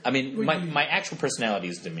your? I mean, my actual personality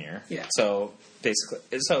is Dimir. Yeah. So basically,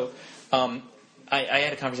 I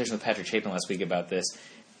had a conversation with Patrick Chapin last week about this,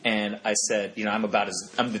 and I said, you know, I'm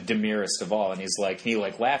the Dimirest of all, and he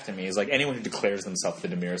laughed at me. He's like, anyone who declares themselves the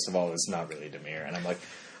Dimirest of all is not really Dimir, and I'm like,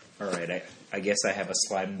 all right, I guess I have a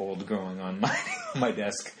slime mold growing on my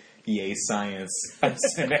desk. Yay, science. I'm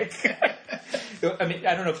cynic. I mean,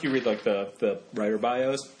 I don't know if you read like the writer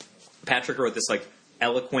bios. Patrick wrote this like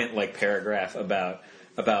eloquent like paragraph about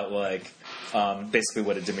like basically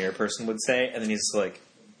what a Dimir person would say, and then he's like,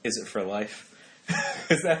 "Is it for life?"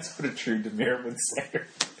 Because that's what a true Dimir would say.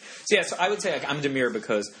 So I would say like, I'm Dimir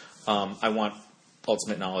because I want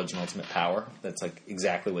ultimate knowledge and ultimate power. That's like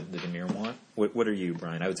exactly what the Dimir want. What are you,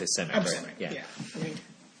 Brian? I would say Simic. I'm right? Simic. Yeah. I mean,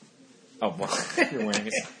 oh well, you're wearing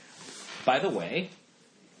it. By the way,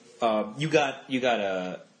 you got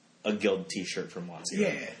a guild T-shirt from Lazio.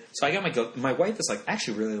 Yeah. So I got my guild. My wife is like,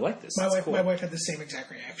 actually really like this. My wife had the same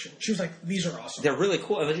exact reaction. She was like, "These are awesome. They're really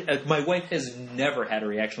cool." My wife has never had a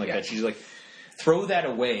reaction like that. She's like, "Throw that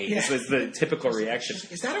away." Yeah. It's the typical reaction.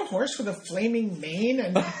 Is that a horse with a flaming mane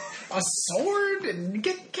and a sword? And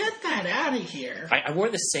get that out of here. I wore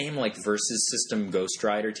the same like Versus System Ghost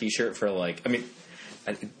Rider T-shirt for like. I mean,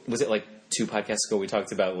 was it like 2 podcasts ago we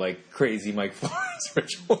talked about like crazy Mike Flores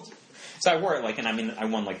rituals? So I wore it like, and I mean, I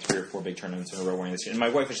won like 3 or 4 big tournaments in a row wearing this. And my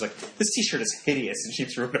wife was like, "This T-shirt is hideous," and she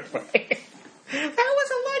threw it away. That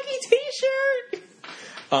was a lucky T-shirt.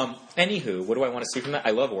 Anywho, what do I want to see from that?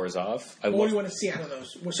 I love Orzhov. What do you want to see out of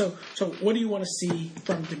those? So what do you want to see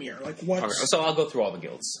from Dimir? Like what? Okay, so I'll go through all the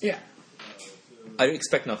guilds. Yeah. I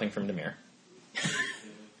expect nothing from Dimir.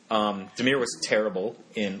 Dimir was terrible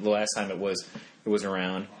in the last time it was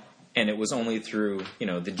around. And it was only through,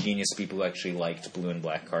 the genius people who actually liked blue and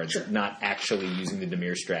black cards, not actually using the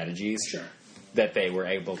Dimir strategies, that they were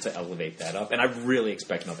able to elevate that up. And I really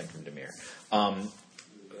expect nothing from Dimir.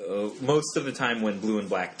 Most of the time when blue and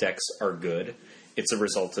black decks are good, it's a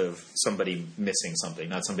result of somebody missing something,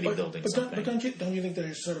 not somebody building something. But don't you think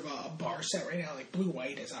there's sort of a bar set right now? Like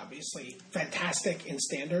blue-white is obviously fantastic in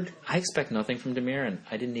standard. I expect nothing from Dimir, and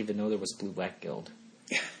I didn't even know there was blue-black guild.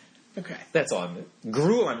 Okay. That's all.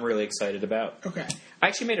 Gruul I'm really excited about. Okay. I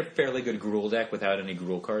actually made a fairly good Gruul deck without any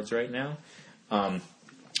Gruul cards right now.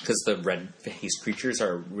 Because the red-faced creatures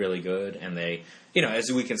are really good, and they, as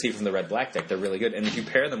we can see from the red-black deck, they're really good. And if you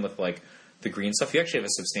pair them with, like, the green stuff, you actually have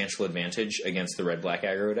a substantial advantage against the red-black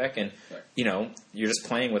aggro deck. And, you're just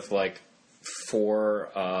playing with, like,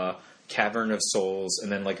 4 Cavern of Souls, and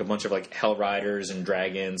then, like, a bunch of, like, Hell Riders and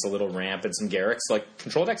Dragons, a little Ramp, and some Garrux. Like,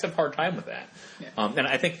 control decks have a hard time with that. Yeah. And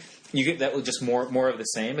I think you get that with just more of the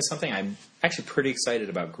same is something I'm actually pretty excited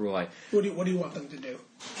about Gruul. What do you want them to do?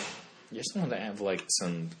 You just want to have, like,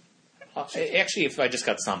 some... Actually, if I just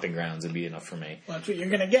got Stomping Grounds, it'd be enough for me. Well, that's what you're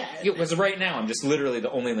going to get. Because right now, I'm just literally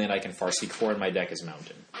the only land I can Farseek for in my deck is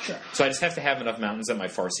Mountain. Sure. So I just have to have enough Mountains that my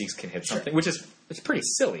Farseeks can hit something, which is it's pretty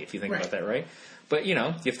silly if you think about that, right? But, you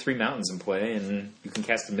have 3 Mountains in play, and you can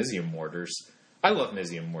cast the Mizium Mortars. I love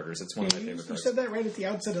Mizium Mortars. It's one of my favorite cards. You said that right at the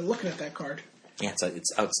outset of looking at that card. Yeah,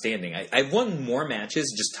 it's outstanding. I won more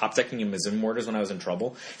matches just top decking in Mizium Mortars when I was in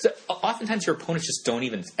trouble. So oftentimes your opponents just don't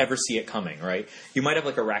even ever see it coming, right? You might have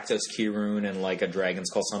like a Rakdos Keyrune and like a Dragon's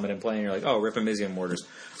Call Summit in play, and you're like, oh, rip a Mizium Mortars.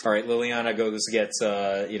 All right, Liliana gets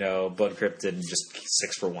Blood Cryptid and just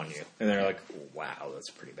 6 for 1 you. And they're like, wow, that's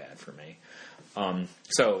pretty bad for me.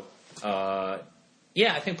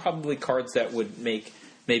 Yeah, I think probably cards that would make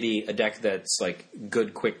maybe a deck that's like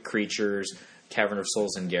good, quick creatures, Cavern of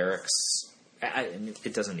Souls, and Garrux.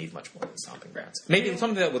 It doesn't need much more than Stomping Grounds. Maybe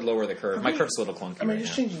something that would lower the curve. My curve's a little clunky.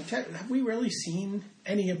 Just changing tech. Have we really seen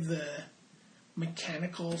any of the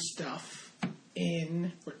mechanical stuff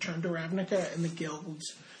in Return to Ravnica and the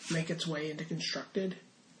guilds make its way into Constructed?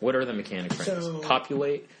 What are the mechanics? So,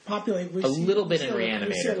 populate. We've a little bit in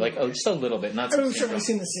Reanimator, just a little bit. Not. We've certainly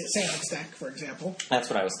seen the Seance deck, for example.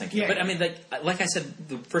 That's what I was thinking. Yeah. But I mean, like I said,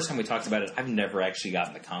 the first time we talked about it, I've never actually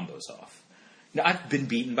gotten the combos off. I've been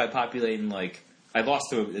beaten by Populate, and like I lost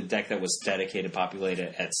to a deck that was dedicated Populate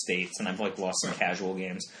at States, and I've like lost some casual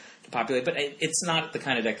games to Populate. But it's not the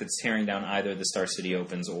kind of deck that's tearing down either the Star City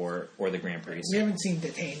Opens or the Grand Prix. We haven't seen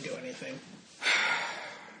Detain do anything.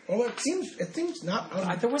 Well, it seems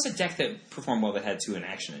not. There was a deck that performed well that had 2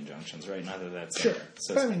 inaction injunctions, right? Not that that's sure.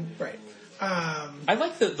 I mean, right. I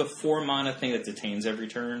like the 4 mana thing that detains every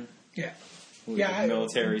turn. Yeah.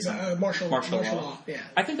 Militaries, martial law. Yeah,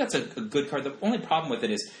 I think that's a good card. The only problem with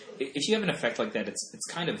it is if you have an effect like that, it's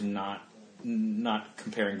kind of not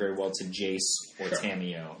comparing very well to Jace or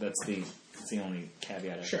Tamiyo. That's the only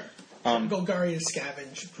caveat. Sure. Golgaria's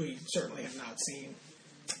Scavenge, we certainly have not seen.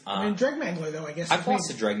 I mean, Dregmangler, though, I guess I've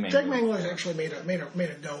lost to Dregmangler. Dregmangler's actually made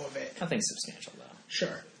a go of it. Nothing substantial, though.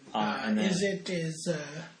 Sure. And then, I don't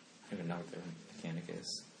even know what their mechanic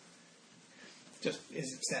is. Just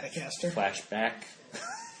is it Staticaster? Flashback,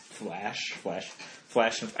 flash.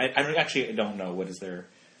 I actually don't know what is their.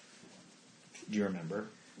 Do you remember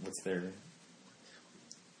what's their?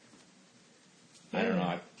 I don't know.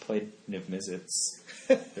 I played Niv Mizzets.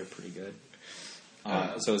 They're pretty good.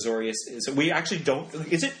 So Azorius. So we actually don't.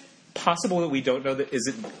 Is it possible that we don't know that? Is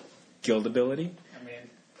it guild ability? I mean,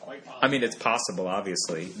 quite possible. I mean, it's possible,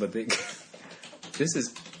 obviously, but this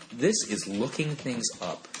is looking things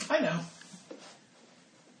up. I know.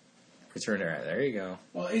 Return to there you go.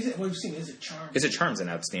 Well, we've seen Is It Charmed? Is It Charmed's an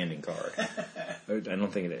outstanding card. I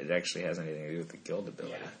don't think it actually has anything to do with the guild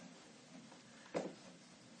ability. Yeah.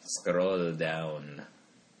 Scroll down.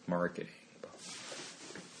 Marketing.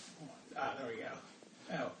 There we go.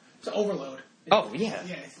 Oh, it's Overload. Oh, yeah.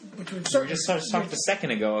 Yeah. Which would we just talked a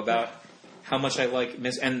second ago about how much I like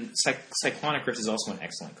and Cyclonic Rift is also an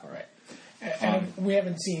excellent card. Right. And we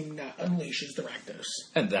haven't seen Unleashes the Rakdos.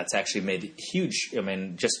 And that's actually made huge. I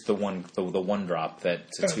mean, just the one drop that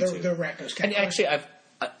the Rakdos. And actually,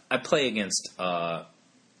 I play against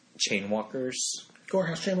Chainwalkers.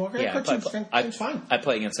 Gorehouse Chainwalker? Yeah, seems fine. I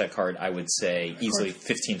play against that card, I would say, easily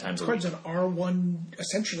 15 times a week. Card's an R1,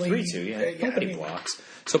 essentially. 3/2, yeah. Nobody blocks.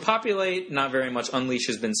 So Populate, not very much. Unleash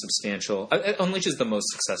has been substantial. Unleash is the most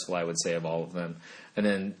successful, I would say, of all of them. And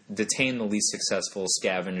then Detain, the least successful.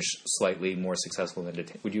 Scavenge, slightly more successful than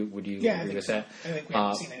Detain. Would you agree with that? I think we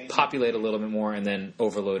haven't seen anything. Populate a little bit more, and then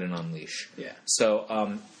Overload and Unleash. Yeah.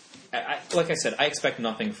 So, like I said, I expect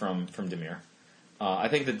nothing from Dimir. I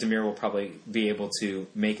think that Dimir will probably be able to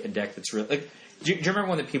make a deck that's really... Like, do you remember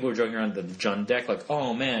when the people were joking around the Jund deck? Like,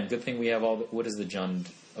 oh man, good thing we have all the... What is the Jund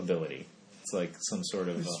ability? It's like some sort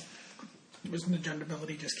of... Wasn't the Jund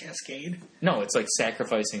ability just Cascade? No, it's like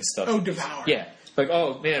sacrificing stuff. Oh, Devour. Yeah. Like,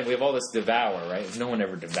 oh man, we have all this Devour, right? No one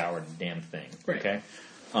ever devoured a damn thing. Right. Okay?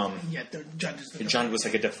 Yet the Jund is the Jund was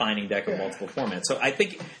like a defining deck of multiple formats. So I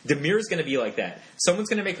think Dimir is going to be like that. Someone's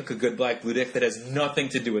going to make like a good black-blue deck that has nothing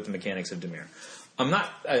to do with the mechanics of Dimir.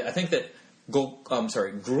 I think that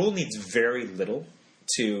Gruul needs very little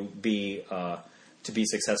to be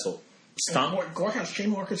successful. Gorehouse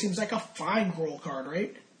Chainwalker seems like a fine Gruul card,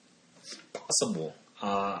 right? Possible.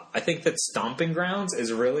 I think that Stomping Grounds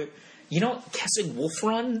is really... Kessig Wolf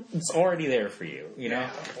Run, it's already there for you.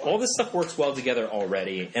 All this stuff works well together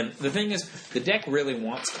already. And the thing is, the deck really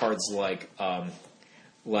wants cards like Cavern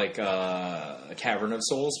of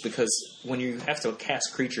Souls, because when you have to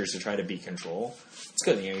cast creatures to try to beat control, it's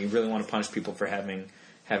good. You really want to punish people for having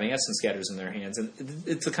Essence Scatters in their hands. And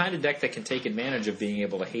it's the kind of deck that can take advantage of being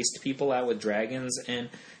able to haste people out with Dragons and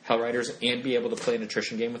Hellriders and be able to play an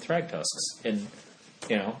attrition game with Thragtusks. And,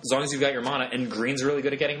 as long as you've got your mana, and Green's really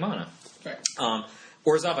good at getting mana. Right.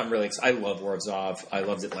 Orzhov, I'm really excited. I love Orzhov. I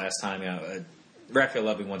loved it last time. Raphael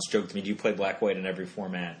Levy once joked to me, do you play black-white in every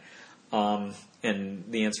format? And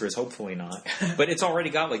the answer is hopefully not. But it's already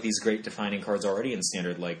got like these great defining cards already in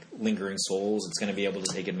standard, like Lingering Souls. It's going to be able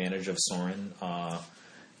to take advantage of Sorin. Oh,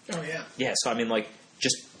 yeah. Yeah, so I mean, like,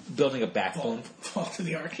 just building a backbone. Fall to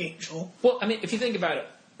the Archangel. Well, I mean, if you think about it,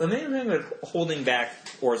 the main thing that's holding back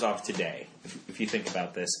Orzhov today, if you think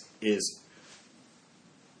about this, is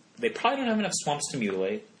they probably don't have enough swamps to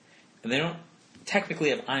mutilate, and they don't technically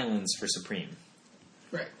have islands for Supreme.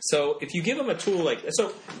 Right. So if you give them a tool like...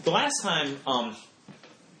 So the last time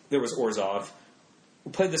there was Orzhov,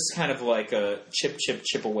 we played this kind of like a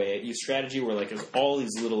chip away at you strategy where like there's all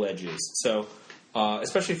these little edges. So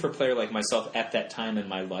especially for a player like myself at that time in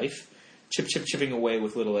my life, chipping away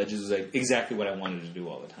with little edges is like exactly what I wanted to do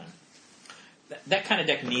all the time. That kind of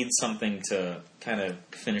deck needs something to kind of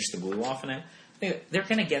finish the glue off in it. They're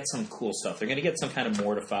going to get some cool stuff. They're going to get some kind of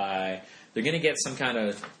Mortify. They're going to get some kind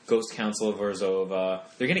of Ghost Council of Orzhova.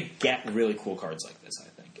 They're going to get really cool cards like this, I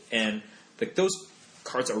think. And like those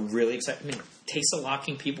cards are really exciting. I mean, Teysa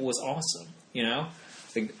locking people was awesome,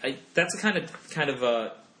 that's a kind of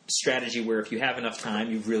a strategy where if you have enough time,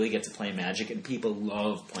 you really get to play Magic, and people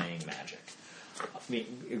love playing Magic. I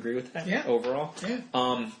mean, agree with that? Yeah. Overall? Yeah.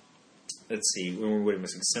 Let's see. What are we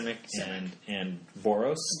missing? Simic and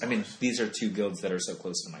Boros. I mean, these are two guilds that are so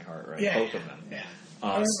close to my heart, right? Yeah. Both of them. Yeah.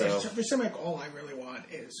 For Simic, all I really want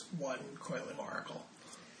is one Coiling Oracle.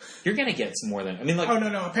 You're gonna get some more than Oh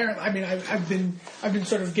no! Apparently, I mean, I've been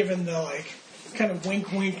sort of given the like kind of wink,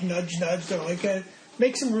 nudge. So like,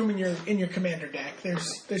 make some room in your commander deck.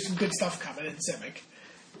 There's some good stuff coming in Simic.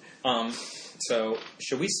 So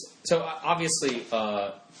should we? So obviously,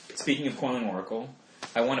 speaking of Coiling Oracle,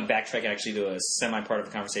 I want to backtrack actually to a semi-part of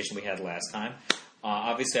the conversation we had last time.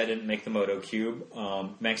 Obviously, I didn't make the Moto Cube.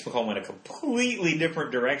 Max McCall went a completely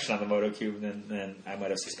different direction on the Moto Cube than I might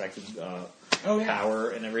have suspected.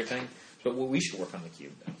 Power and everything. But we should work on the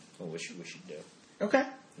cube, though. What we should do. Okay.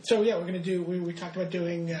 So yeah, we're going to do. We talked about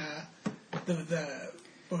doing the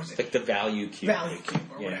what was it? Like the value cube. Value cube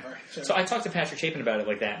or whatever. So I talked to Patrick Chapin about it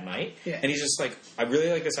like that night, and he's just like, I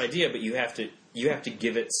really like this idea, but you have to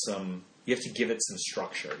give it some. You have to give it some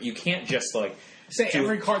structure. You can't just like say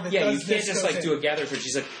every card that does you can't just like do a gather switch.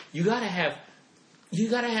 She's like, you gotta have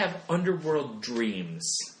Underworld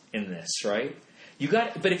Dreams in this, right?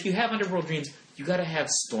 But if you have Underworld Dreams, you gotta have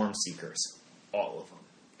Storm Seekers, all of them.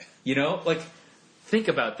 think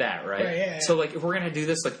about that, right? Yeah. So, like, if we're going to do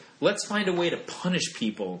this, like, let's find a way to punish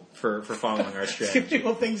people for following our strategy. Give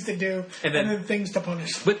people things to do and then things to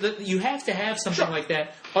punish them. But you have to have something like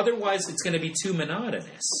that. Otherwise, it's going to be too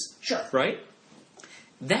monotonous. Sure. Right?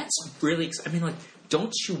 That's really... I mean, like,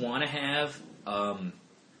 don't you want to have,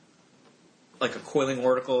 like, a Coiling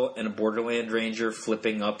Oracle and a Borderland Ranger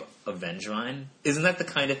flipping up a Vengevine? Isn't that the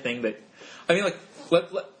kind of thing that... I mean, like,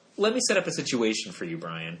 let me set up a situation for you,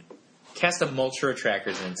 Brian. Cast a Mulcher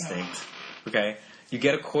Tracker's Instinct, okay? You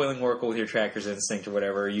get a Coiling Oracle with your Tracker's Instinct or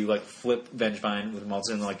whatever. You, like, flip Vengevine with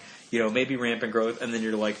Mulcher and, like, you know, maybe Rampant Growth, and then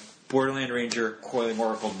you're, like, Borderland Ranger, Coiling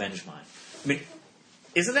Oracle, Vengevine. I mean,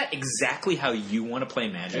 isn't that exactly how you want to play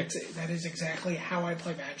Magic? That is exactly how I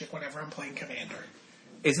play Magic whenever I'm playing Commander.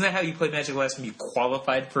 Isn't that how you played Magic last time you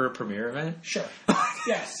qualified for a premier event? Sure.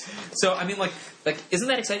 Yes. So, I mean, like, isn't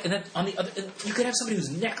that exciting? And then on the other, you could have somebody who's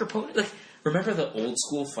Necropotence. Like, remember the old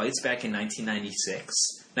school fights back in 1996,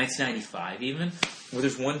 1995 even, where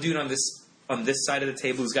there's one dude on this side of the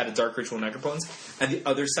table who's got a Dark Ritual Necropotence, and the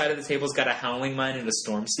other side of the table's got a Howling Mine and a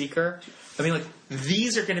Stormseeker. I mean, like,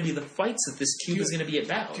 these are going to be the fights that this cube is going to be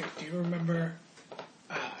about. Do you remember?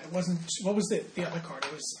 It wasn't. What was the other card?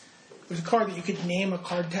 It was a card that you could name a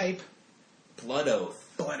card type. Blood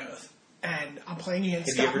Oath. Blood Oath. And I'm playing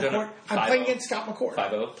against Have Scott you ever McCord. done I'm playing against Scott McCord.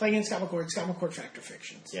 5-0? Playing against Scott McCord. Scott McCord Fact or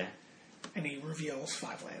Fictions. Yeah. And he reveals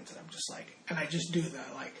 5 lands, and I'm just like, and I just do the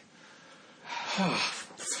like,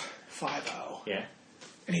 5-0. Yeah.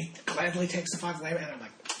 And he gladly takes the 5 land, and I'm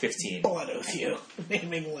like, 15. Blood Oath you.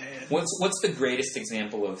 Naming land. What's the greatest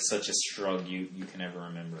example of such a shrug you can ever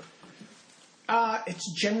remember?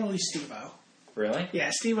 It's generally Steve-O. Really?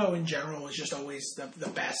 Yeah, Steve-O in general is just always the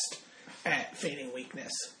best at feigning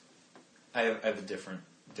weakness. I have a different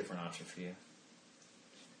option for you.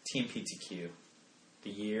 Team PTQ. The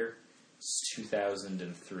year is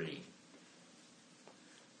 2003.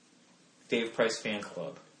 Dave Price Fan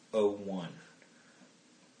Club, 01.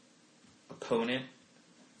 Opponent,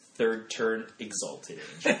 third turn Exalted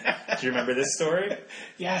Angel. Do you remember this story?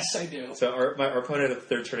 Yes, I do. So our opponent at the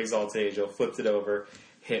third turn Exalted Angel flipped it over,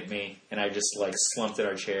 hit me, and I just like slumped in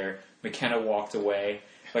our chair. McKenna walked away.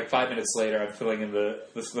 Like 5 minutes later, I'm filling in the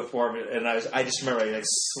form, and I just remember I like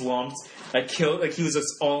slumped. I killed, like he was just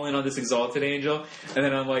all in on this Exalted Angel, and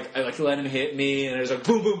then I let him hit me, and I was like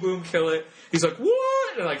boom, boom, boom, kill it. He's like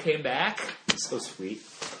what? And I came back. So sweet.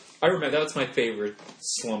 I remember that was my favorite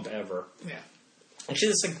slump ever. Yeah. Actually,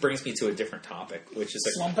 this like brings me to a different topic, which is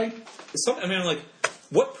like slumping. I mean, like,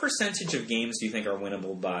 what percentage of games do you think are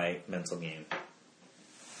winnable by mental game?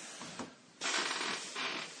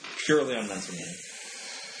 Purely on mental game.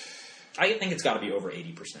 I think it's got to be over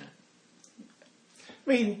 80%. I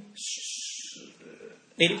mean,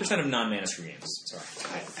 80% of non-Manosphere games.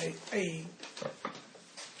 Sorry.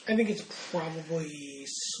 I think it's probably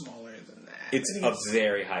smaller than that. It's a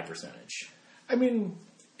very high percentage. I mean,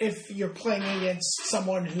 if you're playing against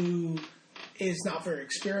someone who is not very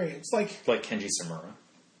experienced, like Kenji Samura,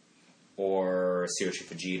 or Tsuyoshi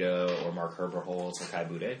Fujita, or Mark Herberholz, or Kai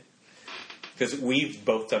Bude. Because we've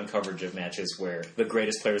both done coverage of matches where the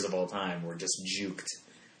greatest players of all time were just juked.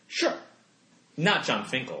 Sure. Not John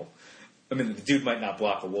Finkel. I mean, the dude might not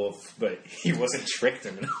block a wolf, but he wasn't tricked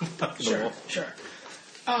into blocking the wolf. Sure.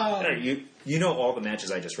 You know all the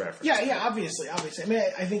matches I just referenced. Yeah, obviously. I mean,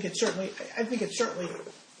 I think it's certainly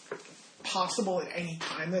possible at any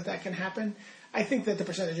time that can happen. I think that the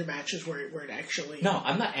percentage of matches where it actually... No,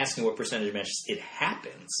 I'm not asking what percentage of matches it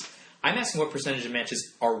happens. I'm asking what percentage of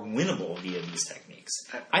matches are winnable via these techniques.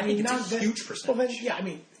 I think it's a huge percentage. Well, then, yeah, I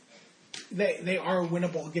mean, they are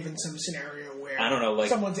winnable given some scenario where I don't know, like,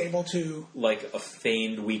 someone's able to... Like a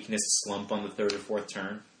feigned weakness slump on the third or fourth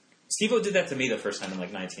turn. Steve-O did that to me the first time in,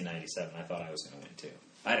 like, 1997. I thought I was going to win, too.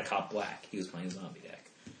 I had a Cop Black. He was playing a zombie deck.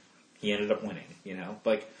 He ended up winning, you know?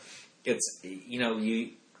 Like, it's, you know,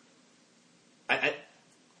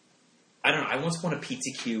 I don't know. I once won a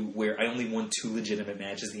PTQ where I only won 2 legitimate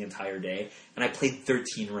matches the entire day, and I played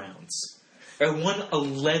 13 rounds. I won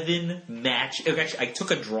 11 matches. Actually, I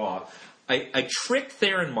took a draw. I tricked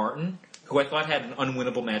Theron Martin, who I thought had an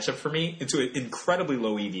unwinnable matchup for me, into an incredibly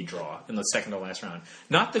low EV draw in the second to last round.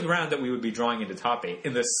 Not the round that we would be drawing into top 8,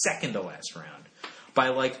 in the second to last round. By,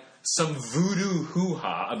 like, some voodoo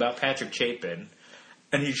hoo-ha about Patrick Chapin,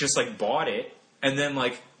 and he just, like, bought it, and then,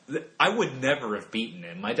 like, I would never have beaten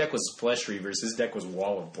him. My deck was Flesh Reavers. His deck was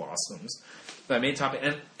Wall of Blossoms. But I made top 8.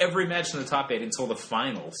 And every match in the top 8 until the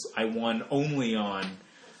finals, I won only on,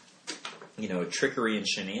 you know, trickery and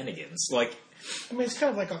shenanigans. Like, I mean, it's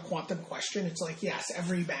kind of like a quantum question. It's like, yes,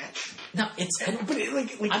 every match. No, it's... But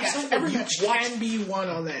yes, every match can be won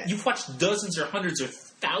on that. You've watched dozens or hundreds or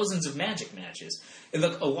thousands of Magic matches, and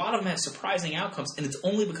a lot of them have surprising outcomes, and it's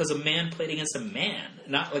only because a man played against a man,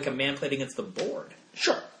 not like a man played against the board.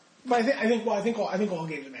 Sure, but I think all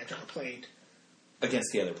games of Magic are played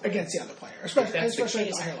against the other player. Especially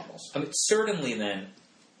at the higher levels. I mean, certainly then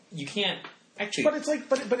you can't actually. But it's like,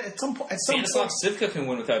 but at some point, Stanislav Sivka can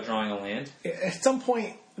win without drawing a land. At some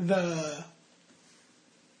point,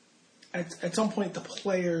 at some point, the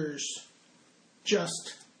players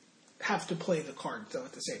just have to play the cards though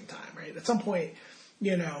at the same time, right? At some point,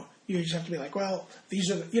 you just have to be like, well, these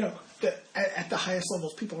are at the highest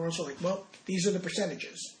levels, people are also like, well, these are the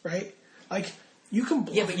percentages, right? Like you can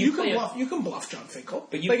bluff, but you can bluff John Finkel,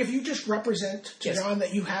 but if you just represent to John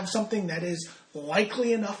that you have something that is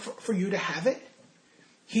likely enough for you to have it,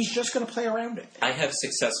 he's just going to play around it. I have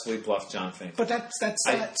successfully bluffed John Finkel. But that's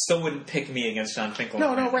I still wouldn't pick me against John Finkel.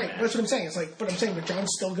 No, right. That's what I'm saying. It's like, but I'm saying, but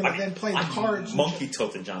John's still going to then play the cards. Monkey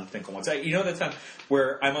tilted John Finkel once. You know that time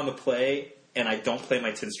where I'm on the play and I don't play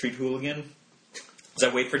my 10th Street Hooligan? Because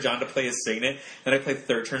I wait for John to play his Signet, and I play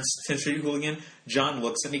third turn 10th Street Hooligan. John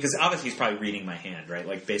looks at me, because obviously he's probably reading my hand, right?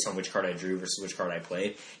 Like, based on which card I drew versus which card I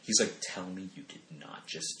played. He's like, tell me you did not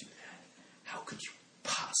just do that. How could you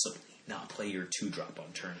possibly not play your 2-drop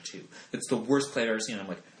on turn 2? That's the worst play I've ever seen. I'm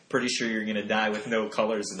like, pretty sure you're going to die with no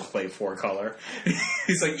colors and play 4-color.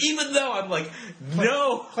 He's like, even though I'm like,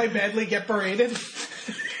 no. Play badly, get berated.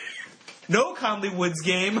 No Conley Woods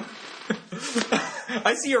game.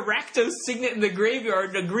 I see a Rakdos Signet in the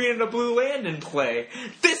graveyard and a green and a blue land in play.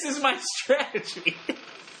 This is my strategy.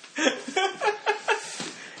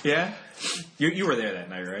 Yeah? You were there that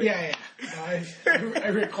night, right? Yeah. No, I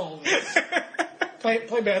recall this.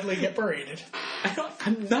 Play badly, get berated.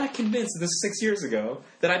 I'm not convinced, this is 6 years ago,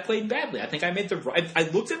 that I played badly. I think I made the right... I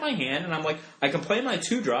looked at my hand and I'm like, I can play my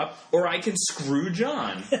 2-drop or I can screw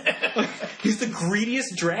John. He's the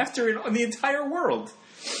greediest drafter in the entire world.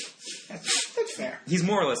 That's fair. He's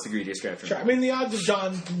more or less the greediest drafter. Sure. I mean, the odds of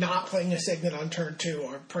John not playing a Signet on turn 2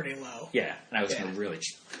 are pretty low. Yeah, and I was going to really...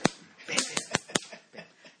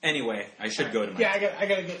 Anyway, I should go to my... Yeah, I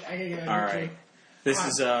gotta get all right. This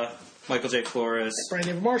is Michael J. Flores. Brian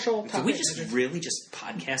David Marshall. Did we just really just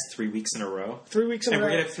podcast 3 weeks in a row? 3 weeks in a row.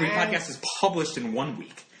 And we're going to have 3 podcasts published in 1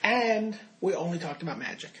 week. And we only talked about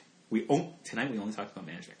Magic. Tonight we only talked about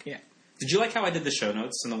Magic. Yeah. Did you like how I did the show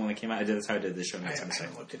notes and the one that came out? That's how I did the show notes. I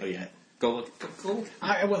haven't looked at it. Oh, yeah. Go look.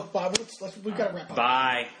 I will. Bob, we've got to wrap up.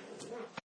 Bye.